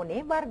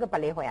ත්‍රිකෝණයේ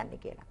වර්ගඵලය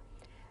හොයන්නේ කියලා.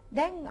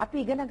 දැන්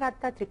අපි ඉගෙන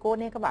ගත්ත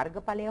ත්‍රිකෝණයක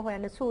වර්ගඵලය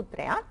හොයන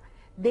සූත්‍රයක්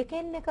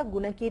දෙකෙන් එක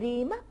ගුණ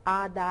කිරීම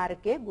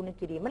ආධාරකයේ ගුණ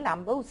කිරීම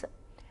ලම්බ උස.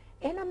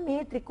 එහෙනම්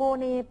මේ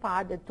ත්‍රිකෝණයේ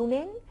පාද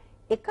තුනෙන්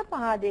එක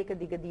පාදයක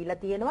දිග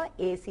දීලා තියෙනවා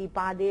AC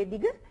පාදයේ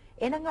දිග.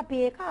 එහෙනම්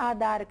අපි ඒක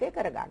ආධාරකය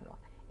කරගන්නවා.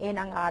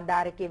 එහෙනම්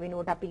ආධාරකයේ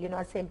වෙනුවට අපි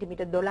ලියනවා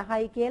සෙන්ටිමීටර්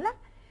 12යි කියලා.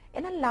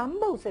 එහෙනම්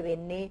ලම්බ උස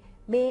වෙන්නේ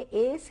මේ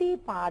AC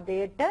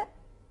පාදයට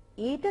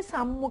ඊට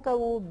සම්මුඛ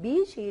වූ B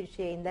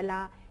ශීර්ෂයේ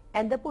ඉඳලා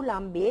ඇඳපු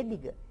ලම්බයේ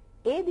දිග.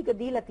 ඒ දිග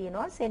දීලා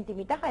තියෙනවා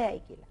සෙන්ටිමීටර් 6යි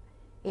කියලා.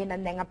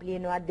 එහෙනම් දැන් අපි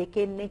ලියනවා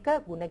දෙකෙන් එක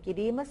ගුණ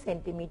කිරීම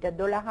සෙන්ටිමීටර්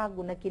 12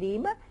 ගුණ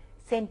කිරීම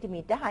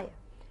සෙන්ටිමීටර් 6.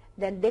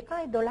 දැන්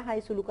 2යි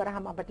 12යි සුළු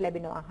කරාම අපට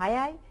ලැබෙනවා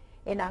 6යි.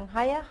 එහෙනම්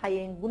 6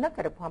 6ෙන් ගුණ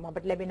කරපුවාම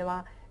අපට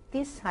ලැබෙනවා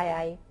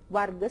 36යි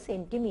වර්ග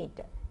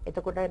සෙන්ටිමීටර්.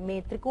 එතකොට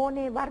මේ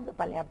ත්‍රිකෝණයේ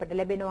වර්ගඵලය අපට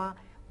ලැබෙනවා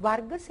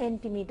වර්ග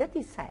සෙන්ටිමීටර්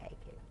 36යි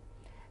කියලා.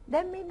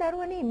 දැන් මේ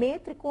දරුවනේ මේ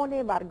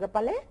ත්‍රිකෝණයේ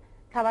වර්ගඵලය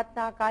තවත්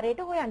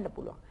ආකාරයකට හොයන්න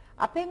පුළුවන්.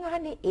 අපෙන්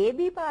අහන්නේ AB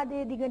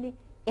පාදයේ දිගනේ.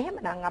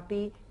 එහෙමනම්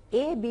අපි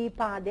AB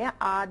පාදය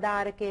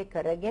ආධාරකය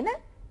කරගෙන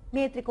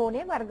මේ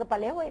ත්‍රිකෝණයේ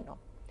වර්ගඵලය හොයනවා.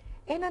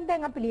 එහෙනම්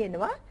දැන් අපි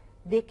ලියනවා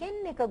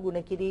දෙකෙන් එක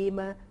ගුණ කිරීම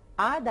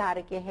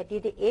ආධාරකයේ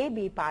හැටියට AB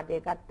පාදය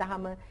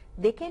ගත්තාම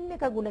දෙකෙන්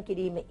එක ගුණ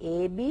කිරීම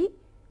AB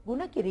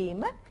ගුණ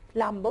කිරීම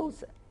ලම්බ උස.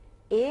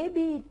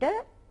 ABට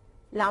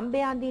ලම්බය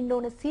අඳින්න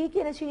ඕන C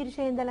කියන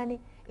ශීර්ෂයේ ඉඳලානේ.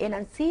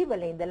 එහෙනම් C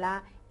වල ඉඳලා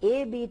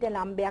ABට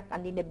ලම්බයක්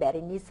අඳින්න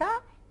බැරි නිසා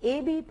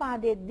AB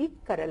පාදයේ දික්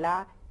කරලා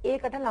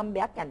ඒකට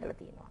ලම්බයක් ඇඳලා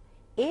තියෙනවා.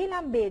 ඒ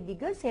ලම්බයේ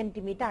දිග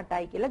සෙන්ටිමීටර්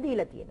 8යි කියලා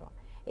දීලා තියෙනවා.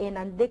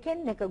 එහෙනම්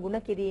දෙකෙන් එක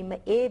ගුණ කිරීම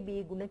AB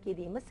ගුණ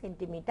කිරීම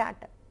සෙන්ටිමීටර්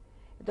 8.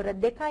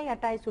 එතකොට 2යි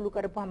 8යි සුළු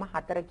කරපුවාම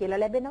 4 කියලා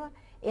ලැබෙනවා.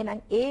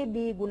 එහෙනම් AB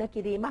ගුණ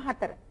කිරීම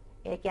 4.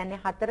 ඒ කියන්නේ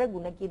 4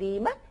 ගුණ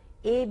කිරීම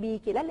AB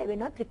කියලා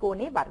ලැබෙනවා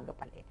ත්‍රිකෝණයේ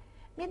වර්ගඵලය.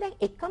 මේ දැන්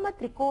එකම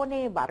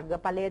ත්‍රිකෝණයේ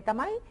වර්ගඵලය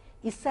තමයි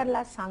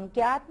ඉස්සරලා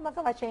සංඛ්‍යාත්මක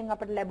වශයෙන්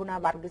අපිට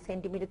ලැබුණා වර්ග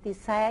සෙන්ටිමීටර්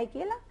 36යි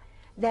කියලා.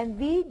 දැන්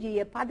VG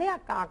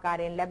පදයක්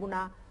ආකාරයෙන්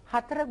ලැබුණා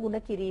 4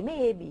 ගුණ කිරීම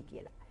AB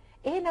කියලා.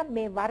 එහෙනම්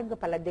මේ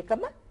වර්ගඵල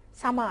දෙකම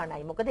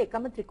සමානයි. මොකද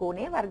එකම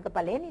ත්‍රිකෝණයේ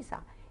වර්ගඵලය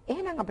නිසා.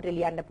 එහෙනම් අපිට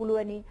ලියන්න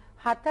පුළුවනි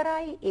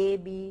 4යි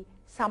AB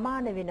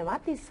සමාන වෙනවා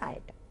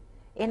 36ට.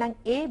 එහෙනම්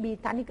AB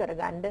තනි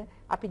කරගන්න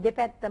අපි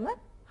දෙපැත්තම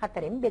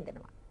 4ෙන්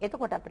බෙදනවා.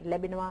 එතකොට අපිට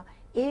ලැබෙනවා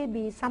AB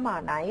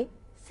සමානයි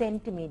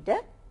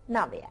සෙන්ටිමීටර්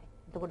 9යි.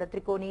 එතකොට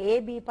ත්‍රිකෝණයේ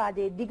AB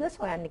පාදයේ දිග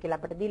සොයන්න කියලා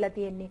අපිට දීලා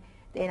තියෙන්නේ.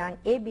 එහෙනම්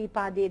AB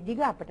පාදයේ දිග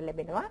අපිට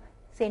ලැබෙනවා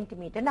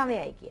සෙන්ටිමීටර්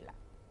 9යි කියලා.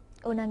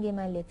 ඕනන්ගේ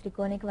මල්ලේ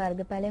ත්‍රිකෝණික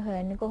වර්ගඵලය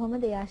හොයන්නේ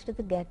කොහොමද? ඒ ආශ්‍රිත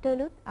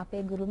ගැටලුත්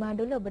අපේ ගුරු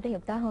මාඩුවල ඔබට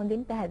ඉතා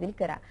හොඳින් පැහැදිලි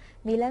කරා.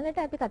 ඊළඟට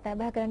අපි කතා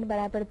බහ කරන්න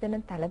බලාපොරොත්තු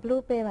වෙන තලප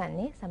රූපය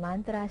වන්නේ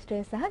සමාන්තර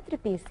ආශ්‍රය සහ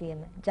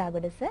ත්‍රිපීසියම.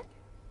 ජාගොඩ සර්.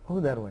 ඔව්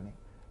දරුවනේ.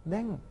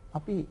 දැන්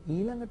අපි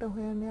ඊළඟට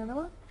හොයන්න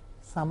යනවා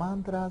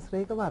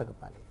සමාන්තරාශ්‍රයක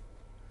වර්ගඵලය.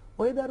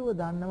 ඔය දරුව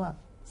දන්නවා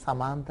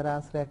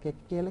සමාන්තරාශ්‍රයක්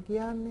කියලා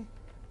කියන්නේ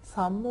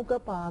සම්මුඛ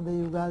පාද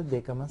යුගල්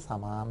දෙකම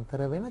සමාන්තර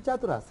වෙන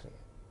චතුරාශ්‍රය.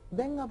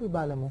 දැන් අපි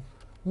බලමු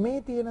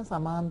මේ තියෙන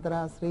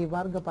සමාන්තරාශ්‍රයේ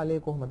වර්ගඵලය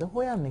කොහොමද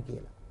හොයන්නේ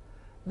කියලා.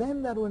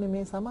 දැන් දරුවනේ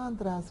මේ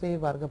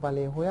සමාන්තරාශ්‍රයේ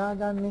වර්ගඵලය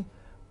හොයාගන්නේ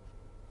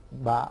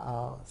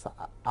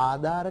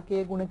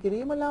ආධාරකයේ ගුණ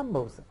කිරීම ලම්බ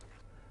උස.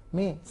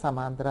 මේ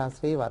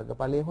සමාන්තරාශ්‍රයේ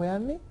වර්ගඵලය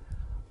හොයන්නේ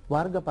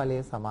වර්ගඵලය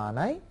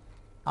සමානයි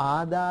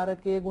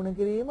ආධාරකයේ ගුණ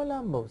කිරීම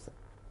ලම්බ උස.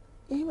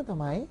 එහෙම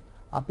තමයි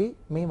අපි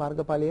මේ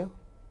වර්ගඵලය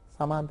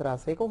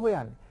සමාන්තරාශ්‍රයක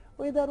හොයන්නේ.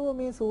 ওই දරුවෝ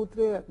මේ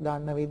සූත්‍රය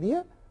ගන්න විදිය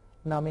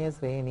 9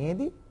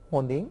 ශ්‍රේණියේදී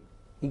හොඳින්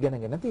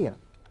ඉගෙනගෙන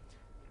තියෙනවා.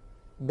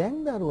 දැන්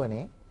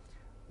දරුවනේ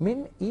මෙන්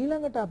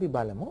ඊළඟට අපි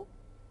බලමු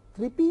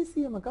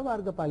ත්‍රිපීසියමක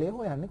වර්ගඵලය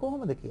හොයන්නේ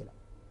කොහොමද කියලා.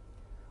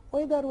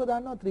 ওই දරුවෝ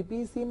දන්නවා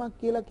ත්‍රිපීසියමක්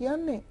කියලා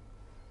කියන්නේ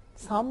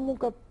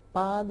සම්මුඛ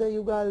පාද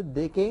යුගල්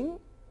දෙකෙන්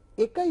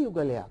එක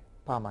යුගලයක්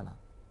පමණ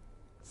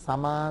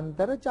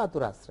සමාන්තර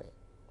චතුරස්‍රය.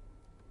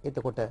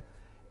 එතකොට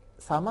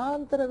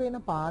සමාන්තර වෙන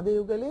පාද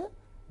යුගලය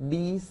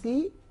DC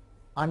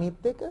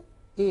අනිත් එක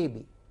AB.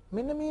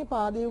 මෙන්න මේ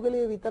පාද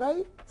යුගලය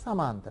විතරයි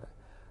සමාන්තර.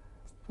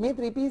 මේ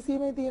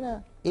ත්‍රිපීසියමේ තියෙන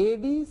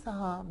AD සහ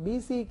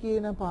BC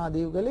කියන පාද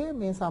යුගලය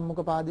මේ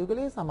සම්මුඛ පාද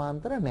යුගලයේ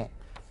සමාන්තර නැහැ.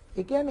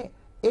 ඒ කියන්නේ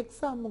එක්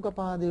සම්මුඛ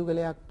පාද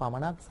යුගලයක්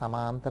පමණක්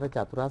සමාන්තර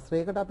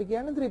චතුරස්‍රයකට අපි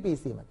කියන්නේ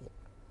ත්‍රිපීසියම කියලා.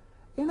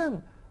 එහෙනම්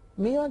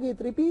මේ වගේ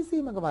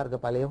ත්‍රිපීසියමක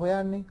වර්ගඵලය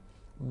හොයන්නේ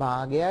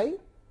භාගයයි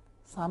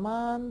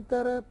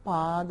සමාන්තර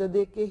පාද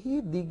දෙකෙහි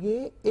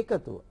දිගේ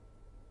එකතුව.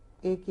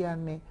 ඒ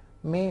කියන්නේ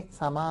මේ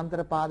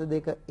සමාන්තර පාද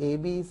දෙක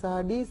AB සහ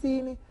DC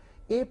නේ.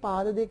 ඒ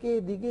පාද දෙකේ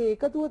දිගේ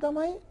එකතුව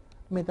තමයි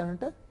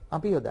මෙතනට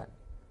අපි යොදන්නේ.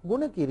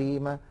 ගුණ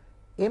කිරීම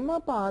එම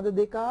පාද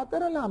දෙක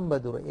අතර ලම්බ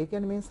දුර. ඒ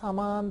කියන්නේ මේ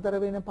සමාන්තර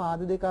වෙන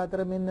පාද දෙක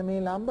අතර මෙන්න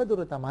මේ ලම්බ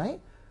දුර තමයි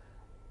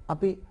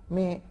අපි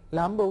මේ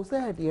ලම්බ උස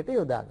හැටියට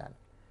යොදාගන්නේ.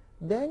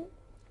 දැන්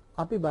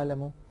අපි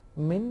බලමු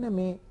මෙන්න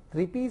මේ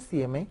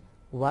ත්‍රිපීසියමේ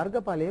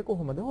වර්ගඵලය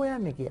කොහොමද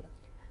හොයන්නේ කියලා.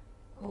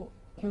 ඔව්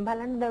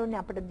බලන්න දරුවනේ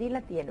අපිට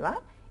දීලා තියෙනවා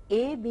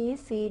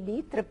ABCD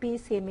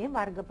ත්‍රිපිසියමේ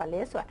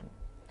වර්ගඵලය සොයන්න.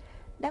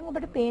 දැන්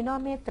ඔබට පේනවා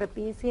මේ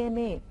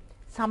ත්‍රිපිසියමේ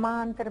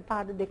සමාන්තර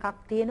පාද දෙකක්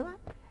තියෙනවා.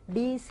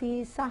 DC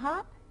සහ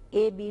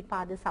AB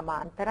පාද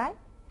සමාන්තරයි.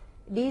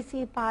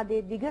 DC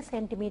පාදයේ දිග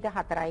සෙන්ටිමීටර්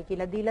 4යි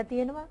කියලා දීලා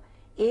තියෙනවා.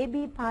 AB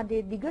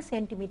පාදයේ දිග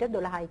සෙන්ටිමීටර්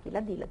 12යි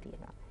කියලා දීලා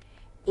තියෙනවා.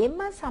 එම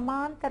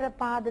සමාන්තර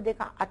පාද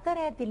දෙක අතර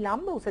ඇති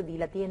ලම්බ උස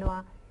දීලා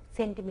තියෙනවා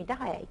සෙන්ටිමීටර්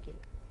 6යි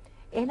කියලා.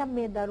 එහෙනම්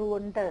මේ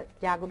දරුවන්ට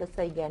ජාගුඩස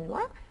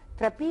ඉගෙනුවා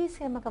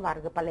ත්‍රිපිසියමක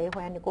වර්ගඵලය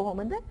හොයන්නේ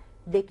කොහොමද?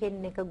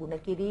 දෙකෙන් එක ගුණ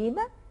කිරීම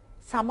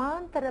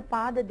සමාන්තර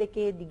පාද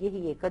දෙකේ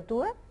දිගෙහි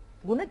එකතුව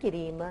ගුණ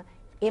කිරීම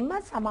එම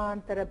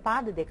සමාන්තර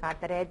පාද දෙක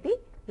අතර ඇති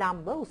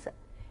ලම්බ උස.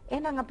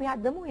 එහෙනම් අපි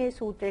අදමු මේ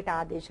සූත්‍රයට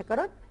ආදේශ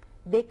කරොත්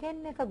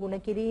දෙකෙන් එක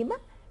ගුණ කිරීම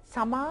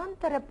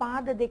සමාන්තර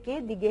පාද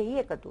දෙකේ දිගෙහි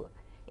එකතුව.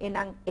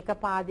 එහෙනම් එක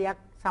පාදයක්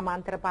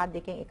සමාන්තර පාද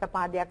දෙකෙන් එක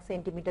පාදයක්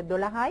සෙන්ටිමීටර්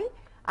 12යි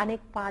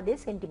අනෙක් පාදයේ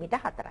සෙන්ටිමීටර්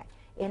 4යි.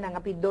 එහෙනම්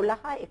අපි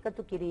 12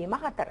 එකතු කිරීම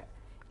 4.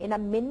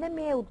 එහෙනම් මෙන්න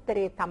මේ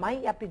උත්තරේ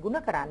තමයි අපි ගුණ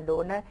කරන්න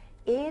ඕන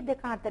ඒ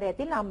දෙක අතර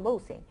ඇති ලම්බ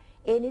උසෙන්.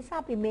 ඒ නිසා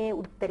අපි මේ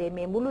උත්තරේ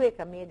මේ මුළු එක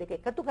මේ දෙක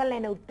එකතු කරලා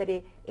එන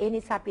උත්තරේ ඒ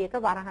නිසා අපි එක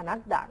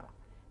වරහණක් දානවා.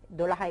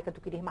 12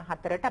 එකතු කිරීම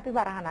 4ට අපි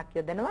වරහණක්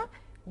යොදනවා.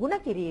 ගුණ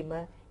කිරීම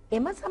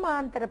එම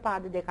සමාන්තර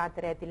පාද දෙක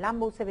අතර ඇති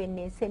ලම්බ උස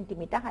වෙන්නේ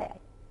සෙන්ටිමීටර් 6යි.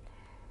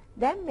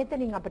 දැන්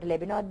මෙතනින් අපිට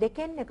ලැබෙනවා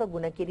දෙකෙන් එක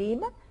ගුණ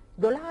කිරීම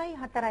 12යි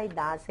 4යි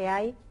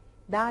 16යි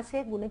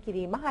 16 ගුණ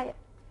කිරීම 6.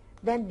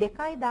 දැන්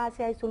 2යි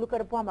 16යි සුළු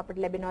කරපුවාම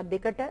අපිට ලැබෙනවා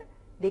දෙකට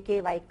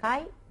දෙකේ වයි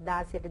 1යි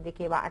 16ට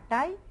දෙකේ ව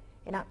 8යි.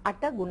 එහෙනම්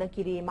 8 ගුණ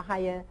කිරීම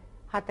 6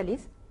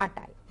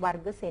 48යි.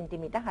 වර්ග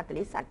සෙන්ටිමීටර්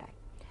 48යි.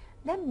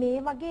 දැන්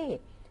මේ වගේ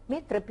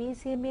මේ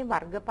ත්‍රිපිසියමේ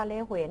වර්ගඵලය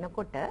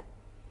හොයනකොට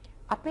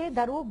අපේ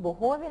දරුවෝ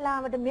බොහෝ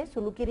වෙලාවට මේ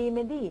සුළු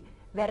කිරීමේදී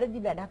වැරදි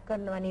වැඩක්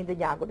කරනවා නේද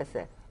ජාගොඩස?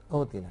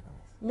 ඔව් තියෙනවා.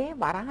 මේ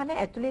වරහන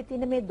ඇතුලේ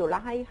තියෙන මේ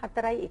 12යි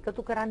 4යි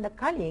එකතු කරන්න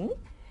කලින්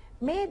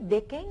මේ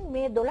දෙකෙන්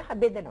මේ 12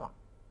 බෙදනවා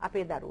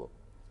අපේ දරුවෝ.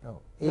 ඔව්.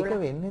 ඒක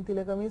වෙන්නේ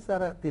තිලකමිස්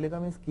අර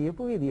තිලකමිස්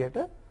කියපු විදිහට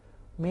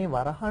මේ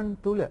වරහන්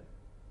තුල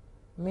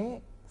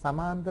මේ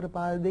සමාන්තර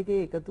පාද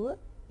දෙකේ එකතුව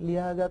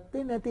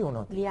ලියාගත්තේ නැති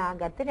වුණොත්.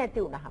 ලියාගත්තේ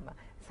නැති වුණාම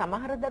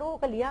සමහර දරුවෝ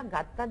ඔක ලියා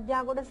ගත්තත්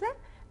ජාගොඩස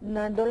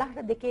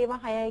 12ට දෙකේව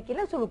 6යි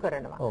කියලා සුළු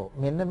කරනවා. ඔව්.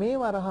 මෙන්න මේ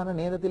වරහන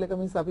නේද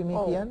තිලකමිස් අපි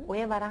මේ කියන්නේ?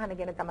 ඔය වරහන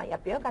ගැන තමයි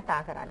අපි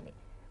කතා කරන්නේ.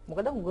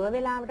 මොකද හුඟ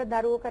වෙලාවට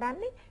දරුවෝ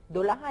කරන්නේ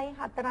 12යි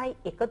 4යි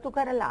එකතු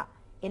කරලා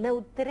එන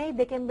උත්තරේ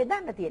දෙකෙන්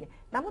බෙදන්න තියෙන්නේ.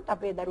 නමුත්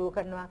අපේ දරුවෝ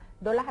කරනවා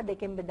 12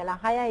 දෙකෙන් බෙදලා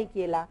 6යි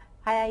කියලා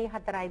 6යි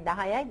 4යි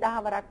 10යි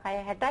 10 වරක්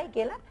 6 60යි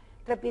කියලා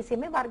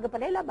ත්‍රිපිසියමේ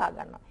වර්ගඵලය ලබා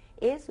ගන්නවා.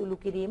 ඒ සුළු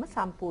කිරීම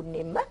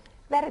සම්පූර්ණයෙන්ම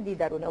වැරදි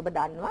දරුවනේ. ඔබ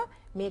දන්නවා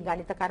මේ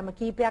ගණිත කර්ම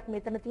කීපයක්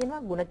මෙතන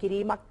තියෙනවා. ಗುಣ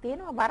කිරීමක්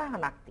තියෙනවා,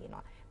 වරහණක්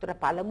තියෙනවා. ඒතර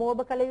පළමුව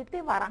ඔබ කළ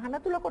යුත්තේ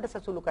වරහණ තුල කොටස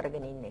සුළු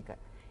කරගෙන ඉන්න එක.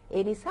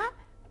 ඒ නිසා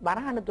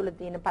වරහණ තුල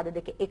තියෙන පද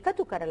දෙක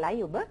එකතු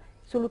කරලායි ඔබ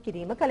සුළු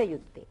කිරීම කළ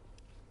යුත්තේ.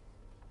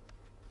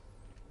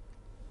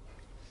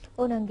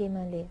 ඕනංගේ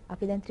මල්ලේ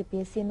අපි දැන්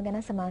ත්‍රිපිසියම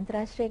ගැන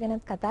සමාන්තරාශ්‍රය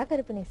ගැන කතා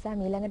කරපු නිසා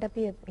ඊළඟට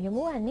අපි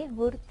යමු වන්නේ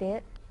වෘත්තය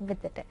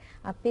වෙතට.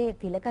 අපේ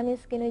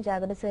තිලකමිස් කියන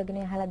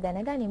ජාගරසගෙන අහලා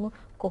දැනගනිමු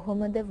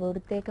කොහොමද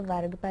වෘත්තයක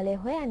වර්ගඵලය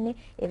හොයන්නේ.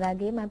 ඒ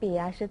වගේම අපි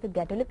ඒ ආශ්‍රිත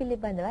ගැටලු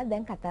පිළිබඳව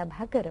දැන් කතා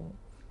බහ කරමු.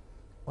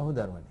 ඔව්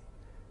දරුවනේ.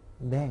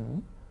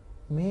 දැන්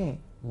මේ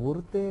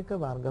වෘත්තයක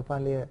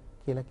වර්ගඵලය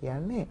කියලා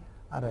කියන්නේ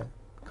අර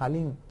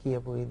කලින්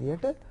කියපු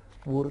විදිහට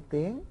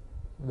වෘත්තයෙන්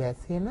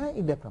වැසෙන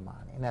ඉඩ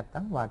ප්‍රමාණය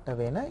නැත්නම් වට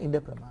වෙන ඉඩ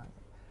ප්‍රමාණය.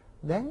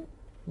 දැන්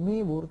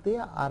මේ වෘත්තය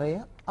අරය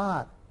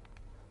r.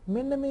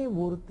 මෙන්න මේ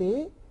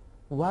වෘත්තයේ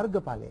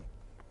වර්ගඵලය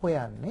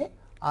හොයන්නේ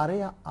අරය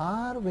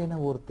r වෙන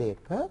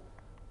වෘත්තයක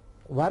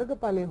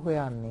වර්ගඵලය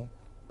හොයන්නේ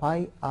π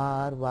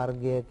r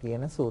වර්ගය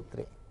කියන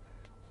සූත්‍රය.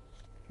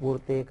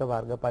 වෘත්තයක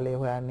වර්ගඵලය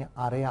හොයන්නේ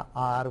අරය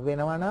r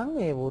වෙනවා නම්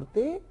මේ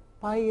වෘත්තේ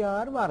π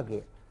r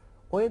වර්ගය.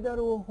 ඔය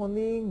දරුවෝ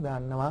හොඳින්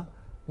දන්නවා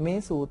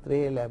මේ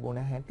සූත්‍රයේ ලැබුණ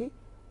හැටි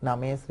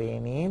 9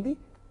 ශ්‍රේණියේදී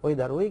ඔය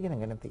දරුවෝ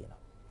ඉගෙනගෙන තියෙනවා.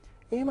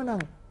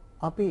 එහෙමනම්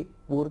අපි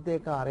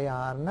වෘත්තයක අරය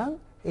r නම්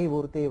ඒ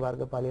වෘත්තයේ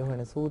වර්ගඵලය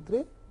හොයන සූත්‍රය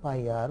π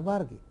r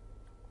වර්ගය.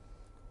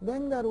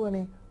 දැන්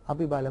දරුවනේ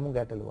අපි බලමු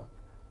ගැටලුවක්.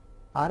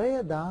 අරය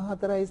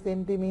 14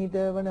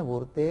 සෙන්ටිමීටර් වන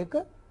වෘත්තයක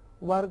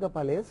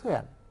වර්ගඵලය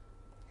සොයන්න.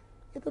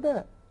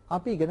 එතකොට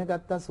අපි ඉගෙන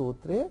ගත්ත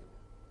සූත්‍රය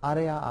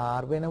අරය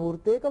r වෙන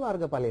වෘත්තයක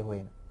වර්ගඵලය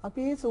හොයන.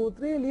 අපි මේ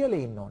සූත්‍රය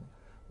ලියලා ඉන්න ඕනේ.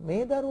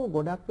 මේ දරුවෝ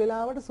ගොඩක්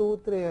වෙලාවට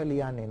සූත්‍රය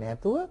ලියන්නේ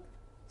නැතුව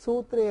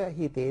සූත්‍රය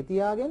හිතේ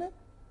තියාගෙන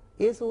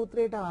ඒ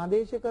සූත්‍රයට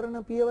ආදේශ කරන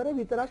පියවර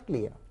විතරක්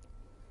ලියනවා.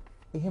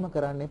 එහෙම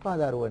කරන්න එපා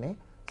දරුවනේ.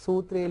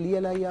 සූත්‍රය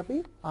ලියලයි අපි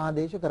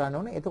ආදේශ කරන්න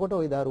ඕනේ. එතකොට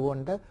ওই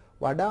දරුවන්ට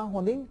වඩා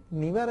හොඳින්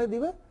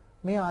නිවැරදිව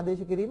මේ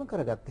ආදේශ කිරීම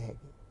කරගත්ත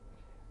හැකියි.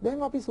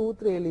 දැන් අපි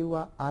සූත්‍රය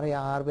ලිව්වා අරය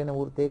r වෙන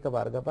වෘත්තයක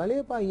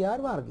වර්ගඵලය π r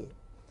වර්ගය.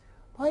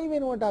 π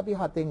වෙනුවට අපි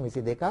 7න්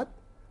 22ත්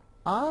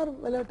r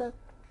වලට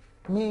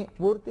මේ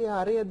වෘත්තයේ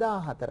අරය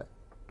 14.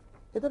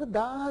 එතකොට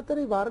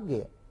 14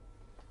 වර්ගය.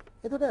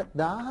 එතකොට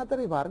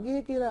 14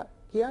 වර්ගය කියලා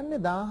කියන්නේ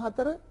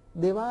 14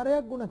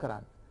 දෙවාරයක් ගුණ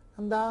කරන්න.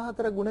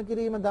 14 ගුණ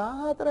කිරීම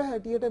 14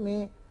 හැටියට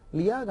මේ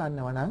ලියා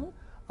ගන්නව නම්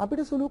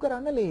අපිට සුළු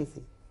කරන්න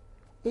ලේසි.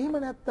 එහෙම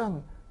නැත්නම්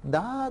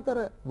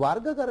 14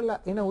 වර්ග කරලා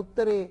එන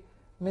උත්තරේ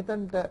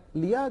මෙතනට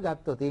ලියා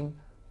ගත්තොත්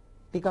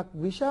ටිකක්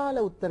විශාල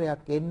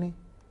උත්තරයක් එන්නේ.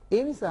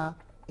 ඒ නිසා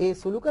ඒ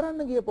සුළු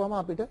කරන්න ගියපුවම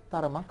අපිට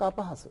තරමක්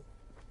අපහසුයි.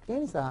 ඒ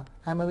නිසා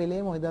හැම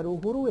වෙලේම ওই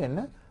දරුවෝ හුරු වෙන්න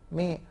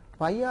මේ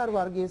πr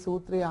වර්ගයේ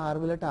සූත්‍රයේ r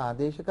වලට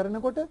ආදේශ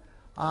කරනකොට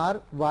r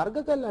වර්ග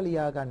කරලා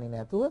ලියාගන්නේ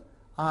නැතුව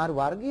r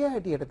වර්ගය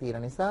හැටියට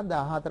තියෙන නිසා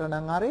 14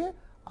 නම් අරය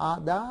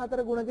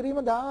 14 ගුණ කිරීම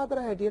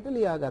 14 හැටියට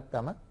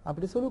ලියාගත්තම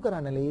අපිට සුළු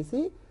කරන්න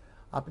ලේසි.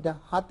 අපිට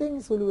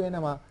 7න් සුළු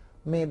වෙනවා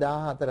මේ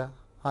 14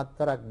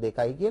 4ක්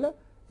 2යි කියලා.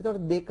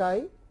 එතකොට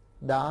 2යි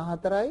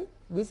 14යි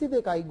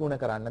 22යි ගුණ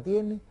කරන්න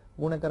තියෙන්නේ.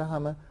 ගුණ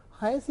කරාම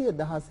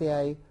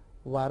 616යි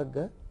වර්ග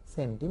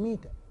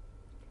සෙන්ටිමීටර්.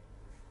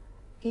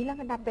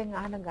 ඊළඟට අපෙන්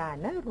අහන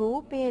ගාන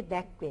රූපයේ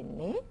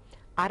දැක්වෙන්නේ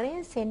අරය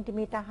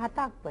සෙන්ටිමීටර්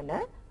 7ක් වන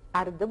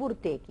අර්ධ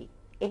වෘත්තයකි.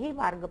 එහි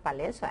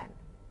වර්ගඵලය සොයන්න.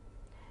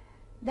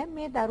 දැන්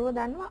මේ දරුවෝ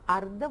දන්නවා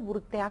අර්ධ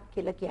වෘත්තයක්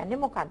කියලා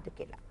කියන්නේ මොකක්ද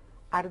කියලා.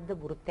 අර්ධ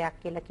වෘත්තයක්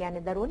කියලා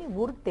කියන්නේ දරුවෝනි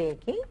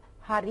වෘත්තයකින්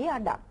හරිය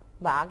අඩක්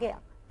භාගයක්.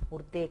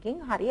 වෘත්තයකින්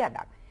හරිය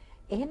අඩක්.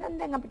 එහෙනම්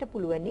දැන් අපිට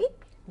පුළුවනි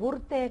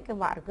වෘත්තයක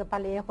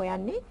වර්ගඵලය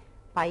හොයන්නේ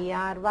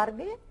πr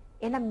වර්ගය.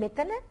 එහෙනම්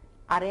මෙතන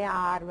අරය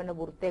r වන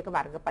වෘත්තයක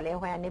වර්ගඵලය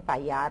හොයන්නේ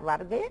πr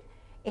වර්ගය.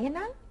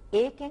 එහෙනම්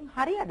ඒකෙන්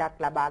හරි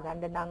අඩක් ලබා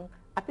ගන්න නම්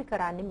අපි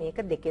කරන්නේ මේක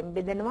දෙකෙන්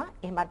බෙදනවා.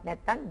 එහෙමත්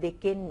නැත්නම්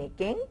දෙකෙන්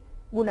එකෙන්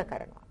ಗುಣ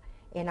කරනවා.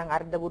 එහෙනම්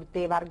අර්ධ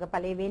වෘත්තයේ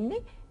වර්ගඵලය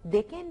වෙන්නේ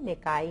දෙකෙන්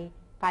එකයි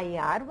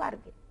πr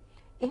වර්ගය.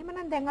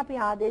 එහෙමනම් දැන් අපි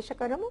ආදේශ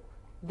කරමු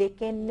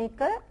දෙකෙන්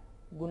එක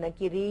ಗುಣ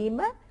කිරීම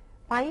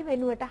π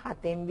වෙනුවට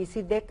 7න්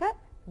 22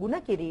 ಗುಣ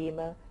කිරීම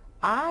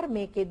r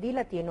මේකේ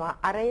දීලා තියෙනවා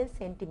අරය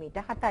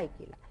සෙන්ටිමීටර් 7යි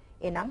කියලා.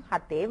 එහෙනම්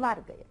 7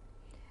 වර්ගය.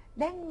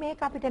 දැන්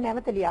මේක අපිට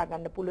නැවත ලියා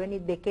ගන්න පුළුවනි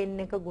දෙකෙන්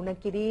එක ಗುಣ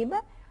කිරීම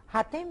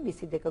 7න්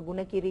 22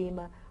 ಗುಣ කිරීම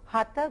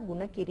 7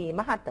 ಗುಣ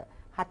කිරීම 7.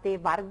 7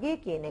 වර්ගය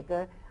කියන එක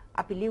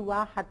අපි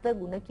ලිව්වා 7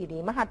 ಗುಣ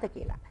කිරීම 7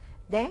 කියලා.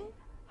 දැන්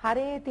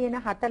හරේ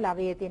තියෙන 7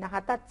 ලවයේ තියෙන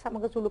 7ත්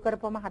සමග සුළු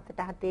කරපුවම 7ට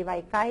 7 ඒවා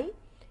 1යි.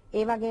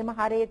 ඒ වගේම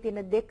හරේ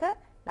තියෙන 2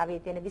 ලවයේ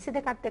තියෙන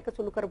 22ත් එක්ක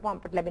සුළු කරපුවම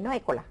අපිට ලැබෙනවා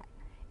 11යි.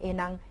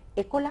 එහෙනම්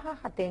 11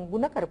 7ෙන්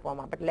ಗುಣ කරපුවම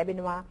අපිට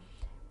ලැබෙනවා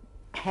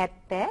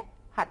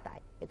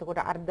 77යි.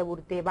 එතකොට අර්ධ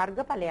වෘත්තයේ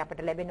වර්ගඵලය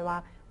අපිට ලැබෙනවා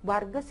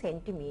වර්ග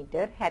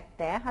සෙන්ටිමීටර්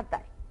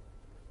 77යි.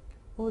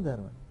 ඔව්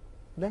දරුවනේ.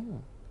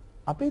 දැන්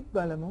අපිත්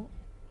බලමු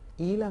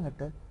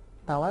ඊළඟට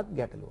තවත්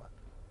ගැටලුවක්.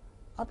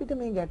 අපිට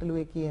මේ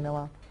ගැටලුවේ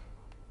කියනවා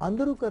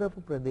අඳුරු කරපු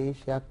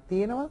ප්‍රදේශයක්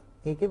තියෙනවා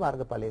ඒකේ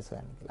වර්ගඵලය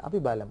සොයන්න කියලා. අපි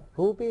බලමු.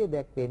 රූපයේ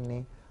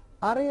දැක්වෙන්නේ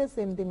අරය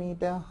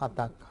සෙන්ටිමීටර්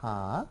 7ක්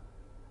හා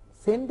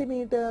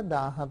සෙන්ටිමීටර්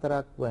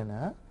 14ක් වන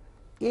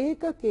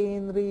ඒක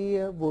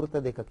කේන්ද්‍රීය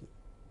වෘත්ත දෙකකි.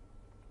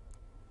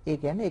 ඒ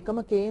කියන්නේ එකම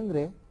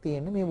කේන්ද්‍රය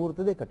තියෙන මේ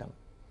වෘත්ත දෙකටම.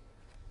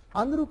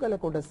 අඳුරු කළ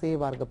කොටසේ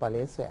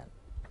වර්ගඵලය සොයන්න.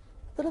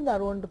 එතන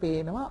දරුවන්ට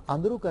පේනවා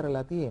අඳුරු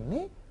කරලා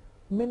තියෙන්නේ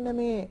මෙන්න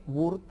මේ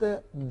වෘත්ත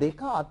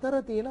දෙක අතර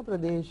තියෙන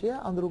ප්‍රදේශය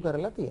අඳුරු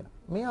කරලා තියෙනවා.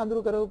 මේ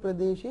අඳුරු කරපු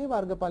ප්‍රදේශයේ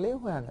වර්ගඵලය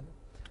හොයන්නද.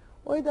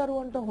 ওই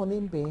දරුවන්ට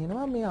හොඳින්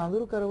පේනවා මේ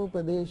අඳුරු කරපු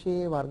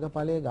ප්‍රදේශයේ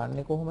වර්ගඵලය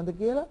ගන්නෙ කොහොමද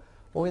කියලා.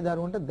 ওই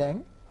දරුවන්ට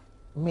දැන්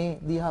මේ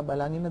දිහා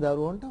බලන් ඉන්න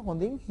දරුවන්ට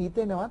හොඳින්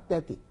හිතෙනවත්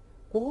ඇති.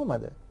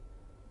 කොහොමද?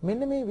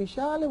 මෙන්න මේ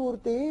විශාල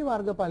වෘත්තයේ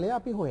වර්ගඵලය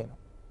අපි හොයනවා.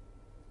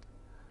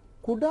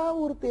 කුඩා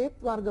වෘත්තයේ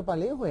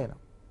වර්ගඵලය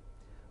හොයනවා.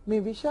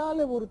 මේ විශාල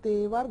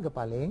වෘත්තයේ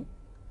වර්ගඵලයෙන්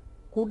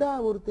කුඩා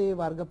වෘත්තයේ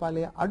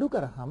වර්ගඵලය අඩු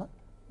කරාම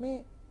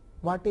මේ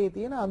වටේ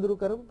තියෙන අඳුරු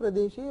කරපු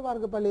ප්‍රදේශයේ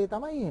වර්ගඵලය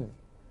තමයි එන්නේ.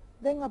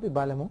 දැන් අපි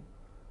බලමු.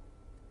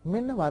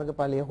 මෙන්න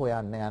වර්ගඵලය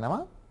හොයන්න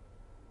යනවා.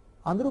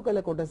 අඳුරු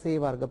කළ කොටසේ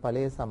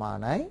වර්ගඵලය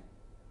සමානයි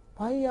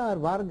πr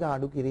වර්ග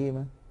අඩු කිරීම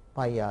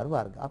πr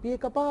වර්ග. අපි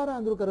එකපාර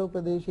අඳුරු කරපු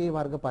ප්‍රදේශයේ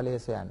වර්ගඵලය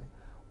සොයන්නේ.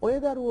 ඔය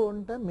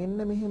දරුවන්ට මෙන්න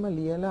මෙහෙම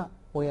ලියලා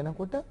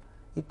හොයනකොට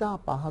ඉතා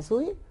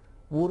පහසුයි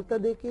වෘත්ත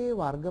දෙකේ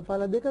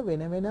වර්ගඵල දෙක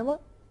වෙන වෙනම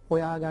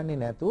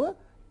හොයාගන්නේ නැතුව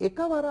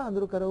එකවර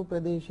අඳුරු කරපු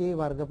ප්‍රදේශයේ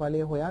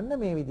වර්ගඵලය හොයන්න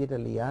මේ විදිහට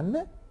ලියන්න.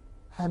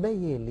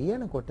 හැබැයි මේ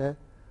ලියනකොට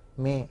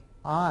මේ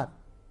r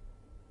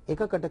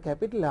එකකට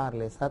කැපිටල් r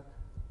ලෙසත්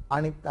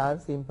අනිත් r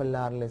සිම්පල්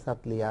r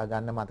ලෙසත් ලියා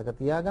ගන්න මතක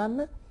තියාගන්න.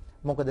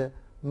 මොකද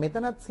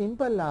මෙතනත්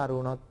සිම්පල් r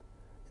වුණොත්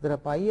ඒතර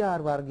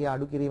πr වර්ගය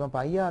අඩු කිරීම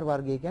πr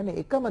වර්ගය කියන්නේ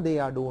එකම දේ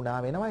අඩු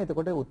වුණා වෙනවා.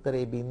 එතකොට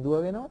උත්තරේ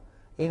බිඳුව වෙනවා.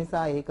 ඒ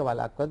නිසා ඒක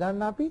වළක්ව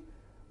ගන්න අපි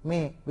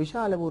මේ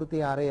විශාල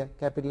වෘත්තයේ ආරය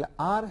කැපිටල්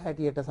R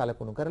හැටියට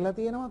සලකුණු කරලා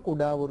තියෙනවා.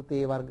 කුඩා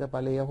වෘත්තයේ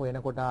වර්ගඵලය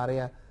හොයනකොට ආරය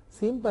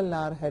සිම්පල්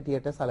R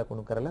හැටියට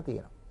සලකුණු කරලා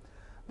තියෙනවා.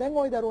 දැන්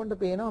ওই දරුවන්ට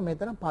පේනවා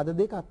මෙතන පද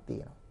දෙකක්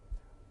තියෙනවා.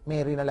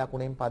 මේ ඍණ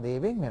ලකුණෙන්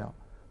පදේ වෙන් වෙනවා.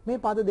 මේ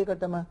පද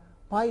දෙකටම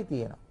π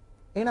තියෙනවා.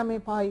 එහෙනම් මේ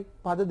π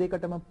පද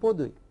දෙකටම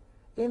පොදුයි.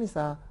 ඒ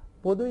නිසා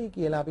පොදුයි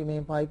කියලා අපි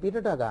මේ π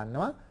පිටට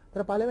ගන්නවා.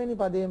 ඒතර පළවෙනි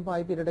පදයෙන් π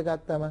පිටට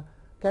ගත්තම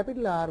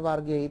කැපිටල් R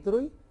වර්ගයේ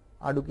ඉතුරුයි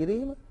අඩු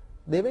කිරීම.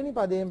 දෙවෙනි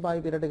පදයෙන් π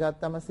පිටට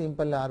ගත්තම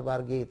සිම්පල් R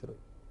වර්ගයේ ඉතුරුයි.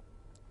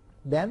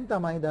 දැන්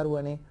තමයි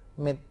දරුවනේ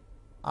මේ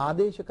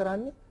ආදේශ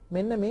කරන්නේ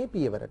මෙන්න මේ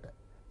පියවරට.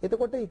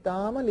 එතකොට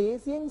ඊටාම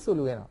ලේසියෙන්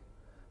සුළු වෙනවා.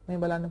 මේ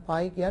බලන්න π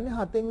කියන්නේ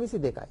 7න්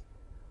 22යි.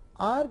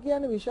 R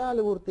කියන්නේ විශාල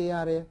වෘත්තයේ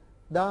ආරය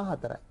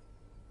 14යි.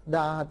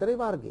 14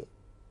 වර්ගය.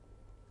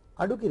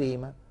 අඩු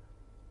කිරීම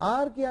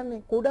R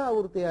කියන්නේ කුඩා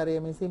වෘත්තයේ ආරය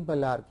මේ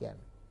සිම්පල් R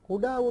කියන්නේ.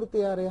 කුඩා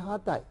වෘත්තයේ ආරය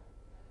 7යි.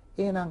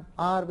 එහෙනම්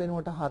R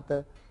වෙනුවට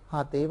 7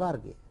 7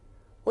 වර්ගය.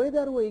 ඔය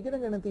දරුවෝ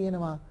ඉගෙනගෙන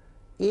තියෙනවා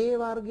A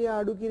වර්ගය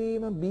අඩු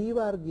කිරීම B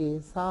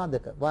වර්ගයේ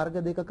සාධක වර්ග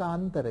දෙකක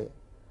අන්තරය.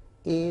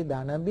 A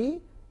ධන B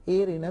A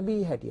ඍණ B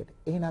හැටියට.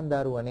 එහෙනම්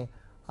දරුවනේ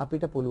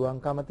අපිට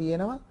පුළුවන්කම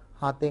තියෙනවා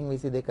 7න්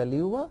 22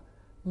 ලිව්වා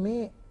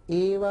මේ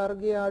A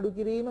වර්ගය අඩු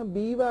කිරීම B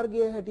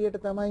වර්ගය හැටියට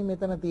තමයි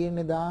මෙතන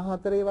තියෙන්නේ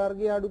 14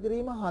 වර්ගය අඩු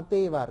කිරීම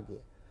 7 වර්ගය.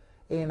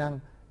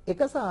 එහෙනම් එක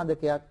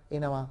සාධකයක්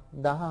එනවා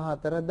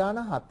 14 ධන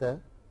 7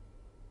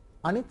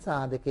 අනිත්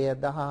සාධකය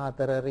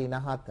 14 ඍණ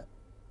 7.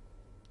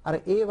 අර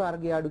A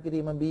වර්ගය අඩු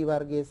කිරීම B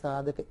වර්ගයේ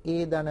සාධක A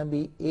ධන B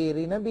A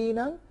ඍණ B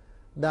නම්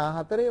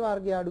 14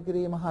 වර්ගය අඩු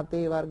කිරීම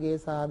 7 වර්ගයේ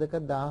සාධක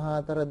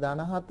 14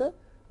 ධන 7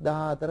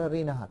 14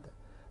 ඍණ 7.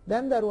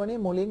 දැන් දරුවනේ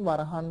මුලින්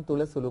වරහන්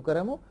තුල සුළු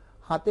කරමු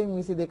 7න්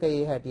 22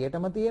 ඒ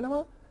හැටියටම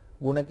තියෙනවා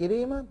ಗುಣ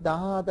කිරීම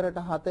 14ට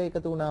 7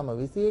 එකතු වුණාම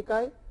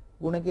 21යි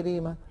ಗುಣ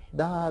කිරීම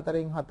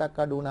 14න් 7ක්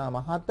අඩු වුණාම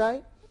 7යි.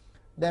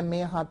 දැන්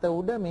මේ 7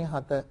 උඩ මේ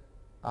 7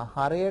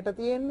 හරයට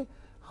තියෙන්නේ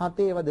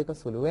 7 ඒවා දෙක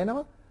සුළු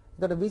වෙනවා.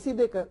 එතකොට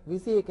 22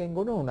 21න්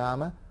ගුණ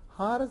වුණාම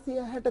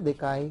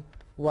 462යි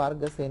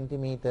වර්ග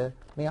සෙන්ටිමීටර්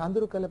මේ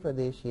අඳුරු කළ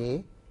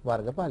ප්‍රදේශයේ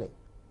වර්ගඵලය.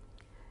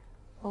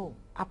 ඔව්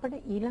අපිට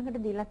ඊළඟට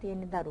දීලා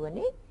තියෙන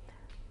දරුවනේ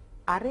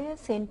අරය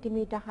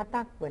සෙන්ටිමීටර්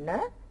 7ක් වන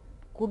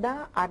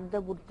කුඩා අර්ධ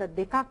වෘත්ත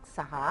දෙකක්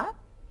සහ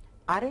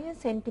අරය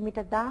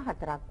සෙන්ටිමීටර්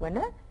 14ක් වන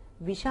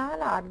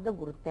විශාල අර්ධ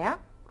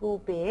වෘත්තයක්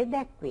රූපයේ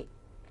දැක්වේ.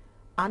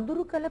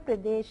 අඳුරු කළ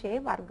ප්‍රදේශයේ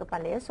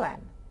වර්ගඵලය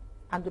සොයන්න.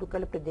 අඳුරු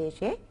කළ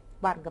ප්‍රදේශයේ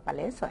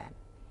වර්ගඵලය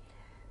සොයන්න.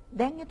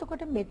 දැන්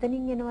එතකොට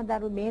මෙතනින් එනවා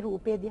දරු මේ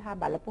රූපය දිහා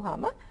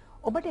බලපුවාම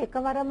ඔබට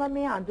එකවරම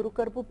මේ අඳුරු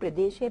කරපු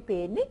ප්‍රදේශය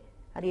පේන්නේ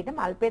හරියට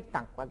මල්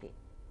පෙත්තක් වගේ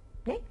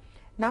නේ.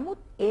 නමුත්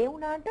ඒ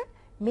වුණාට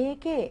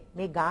මේකේ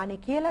මේ ගානේ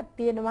කියලා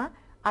තියෙනවා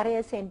අරය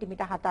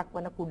සෙන්ටිමීටර් 7ක්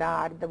වන කුඩා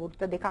අර්ධ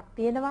වෘත්ත දෙකක්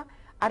තියෙනවා.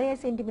 අරය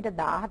සෙන්ටිමීටර්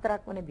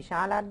 14ක් වන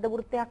විශාල අර්ධ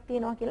වෘත්තයක්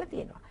තියෙනවා කියලා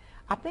තියෙනවා.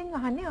 අපෙන්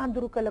අහන්නේ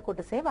අඳුරු කළ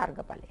කොටසේ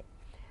වර්ගඵලය.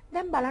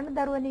 දැන් බලන්න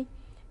දරුවනේ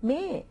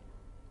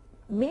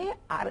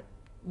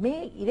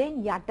මේ ඉරෙන්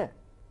යට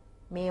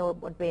මේ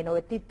වෙන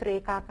ඔය තිත්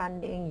රේඛා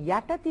ඛණ්ඩයෙන්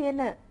යට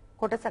තියෙන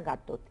කොටස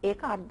ගත්තොත්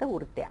ඒක අර්ධ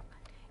වෘත්තයක්.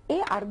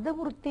 ඒ අර්ධ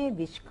වෘත්තයේ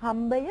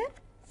විස්කම්භය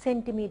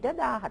සෙන්ටිමීටර්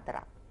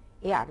 14ක්.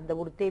 ඒ අර්ධ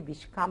වෘත්තයේ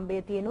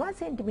විස්කම්භය තියෙනවා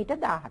සෙන්ටිමීටර්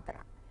 14ක්.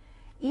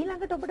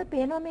 ඊළඟට ඔබට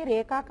පේනවා මේ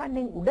රේඛා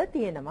ඛණ්ඩයෙන් උඩ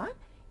තියෙනවා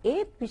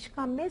ඒ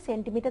විස්කම්භය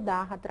සෙන්ටිමීටර්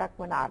 14ක්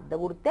වන අර්ධ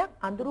වෘත්තයක්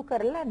අඳුරු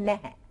කරලා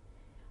නැහැ.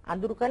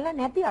 අඳුරු කරලා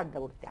නැති අර්ධ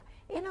වෘත්තයක්.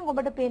 එහෙනම්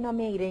ඔබට පේනවා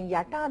මේ ඉරෙන්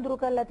යට අඳුරු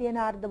කරලා තියෙන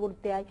අර්ධ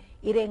වෘත්තයයි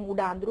ඉරෙන්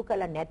උඩ අඳුරු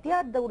කරලා නැති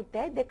අර්ධ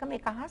වෘත්තයයි දෙකම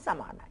එක හා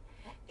සමානයි.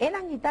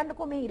 එහෙනම්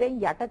හිතන්නකෝ මේ ඉරෙන්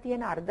යට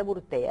තියෙන අර්ධ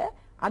වෘත්තය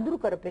අඳුරු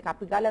කරපු එක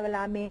අපි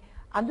ගලවලා මේ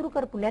අඳුරු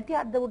කරපු නැති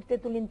අර්ධ වෘත්තය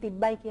තුලින්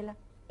තිබ්බයි කියලා.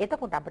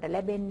 එතකොට අපිට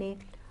ලැබෙන්නේ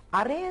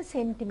අරය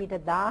සෙන්ටිමීටර්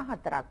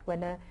 14ක්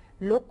වන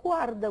ලොකු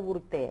අර්ධ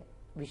වෘත්තය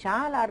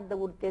විශාල අර්ධ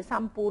වෘත්තය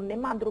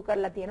සම්පූර්ණයෙන්ම අඳුරු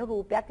කරලා තියෙන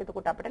රූපයක්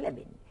එතකොට අපිට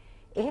ලැබෙන්නේ.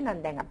 එහෙනම්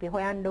දැන් අපි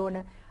හොයන්න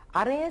ඕන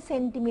අරය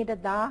සෙන්ටිමීටර්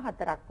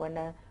 14ක් වන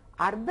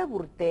අර්ධ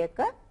වෘත්තයක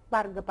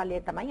වර්ගඵලය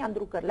තමයි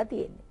අඳුරු කරලා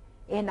තියෙන්නේ.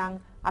 එහෙනම්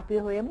අපි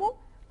හොයමු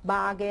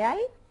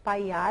භාගයයි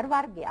පයි r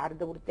වර්ගය.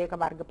 අර්ධ වෘත්තයක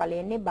වර්ගඵලය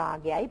එන්නේ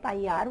භාගයයි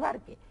පයි r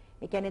වර්ගය.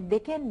 ඒ කියන්නේ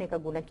දෙකෙන් එක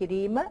ගුණ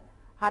කිරීම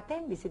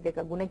 7න්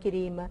 22 ගුණ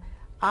කිරීම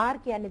r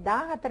කියන්නේ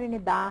 14 නේ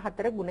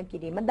 14 ගුණ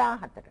කිරීම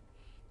 14.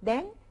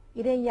 දැන්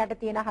ඉරෙන් යට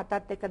තියෙන 7ත්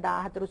එක්ක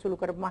 14 සුළු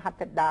කරපුවම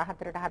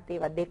 14ට 7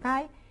 ඒවා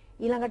 2යි.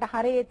 ඊළඟට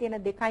හරයේ තියෙන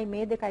 2යි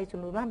මේ 2යි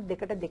සුළු වුණාම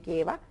 2ට 2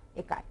 ඒවා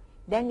 1යි.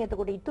 දැන්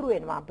එතකොට ඉතුරු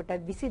වෙනවා අපිට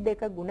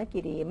 22 ගුණ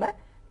කිරීම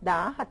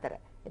 14.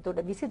 එතකොට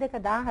 22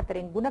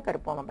 14න් ගුණ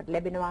කරපුවම අපිට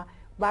ලැබෙනවා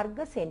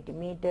වර්ග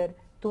සෙන්ටිමීටර්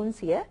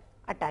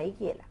 308යි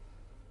කියලා.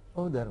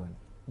 ඔව් දරුවනේ.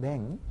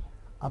 දැන්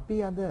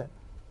අපි අද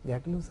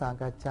ගැටලු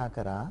සාකච්ඡා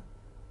කරා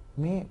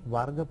මේ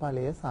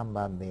වර්ගඵලය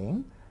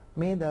සම්බන්ධයෙන්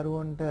මේ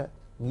දරුවන්ට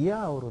ගිය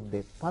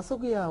අවුරුද්දේ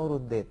පසුගිය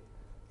අවුරුද්දේ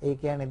ඒ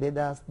කියන්නේ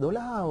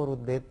 2012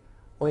 අවුරුද්දේ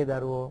ওই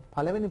දරුවෝ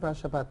පළවෙනි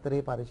ප්‍රශ්න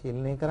පත්‍රය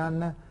පරිශීලනය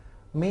කරන්න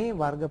මේ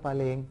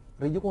වර්ගඵලයෙන්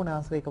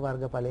ඍජුකෝණාශ්‍රයක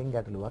වර්ගඵලයෙන්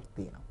ගැටලුවක්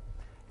තියෙනවා.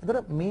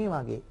 එතකොට මේ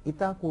වගේ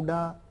ඊට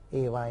කුඩා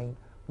ඒවායින්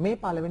මේ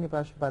පළවෙනි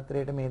ප්‍රශ්න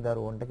පත්‍රයට මේ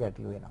දරුවන්ට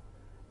ගැටලු වෙනවා.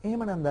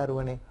 එහෙමනම්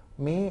දරුවනේ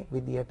මේ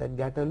විදියට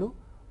ගැටලු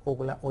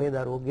ඔය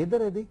දරුවෝ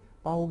ගෙදරදී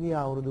පහුගිය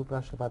අවුරුදු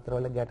ප්‍රශ්න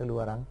පත්‍රවල ගැටලු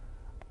අරන්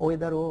ওই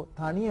දරුවෝ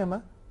තනියම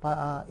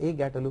ඒ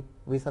ගැටලු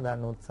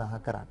විසඳන්න උත්සාහ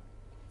කරන්න.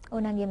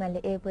 ඕනගේ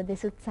මල්ලේ ඒ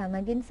උපදෙසුත්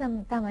සමගින්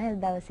තමයි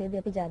දවසේදී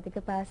අපි ජාතික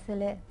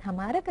පාසල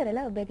හමාර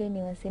කරලා ඔබගේ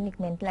නිවසින්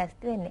ඉක්මනට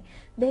ලැස්ති වෙන්නේ.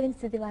 දෙවින්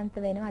ස්තුතිවන්ත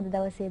වෙනවා අද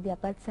දවසේදී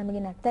අපත්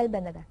සමගින් අත්වැල්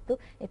බැඳගත්තු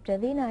ඒ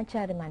ප්‍රවීණ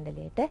ආචාර්ය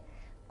මණ්ඩලයට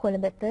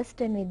කොළඹ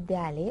තර්ස්ටන්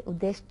විද්‍යාලයේ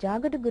උදේශ්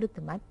ජාගඩ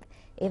ගුරුතුමත්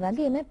ඒ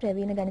වගේම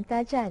ප්‍රවීණ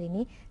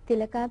ගණිතාචාර්යිනි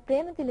තිලකා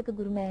ප්‍රේමතිලක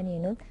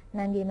ගුරුමෑණියනුත්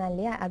නංගී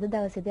මල්ලිය අද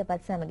දවසේදී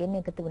අපත් සමගින්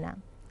එකතු වුණා.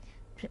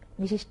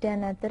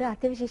 විශිෂ්ටයන් අතර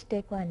අති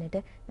විශිෂ්ටයෙක් වන්නට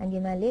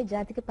නංගී මල්ලිය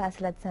ජාතික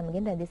පාසලත්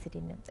සමගින් රැඳී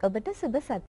සිටින්න. ඔබට සුබ සත්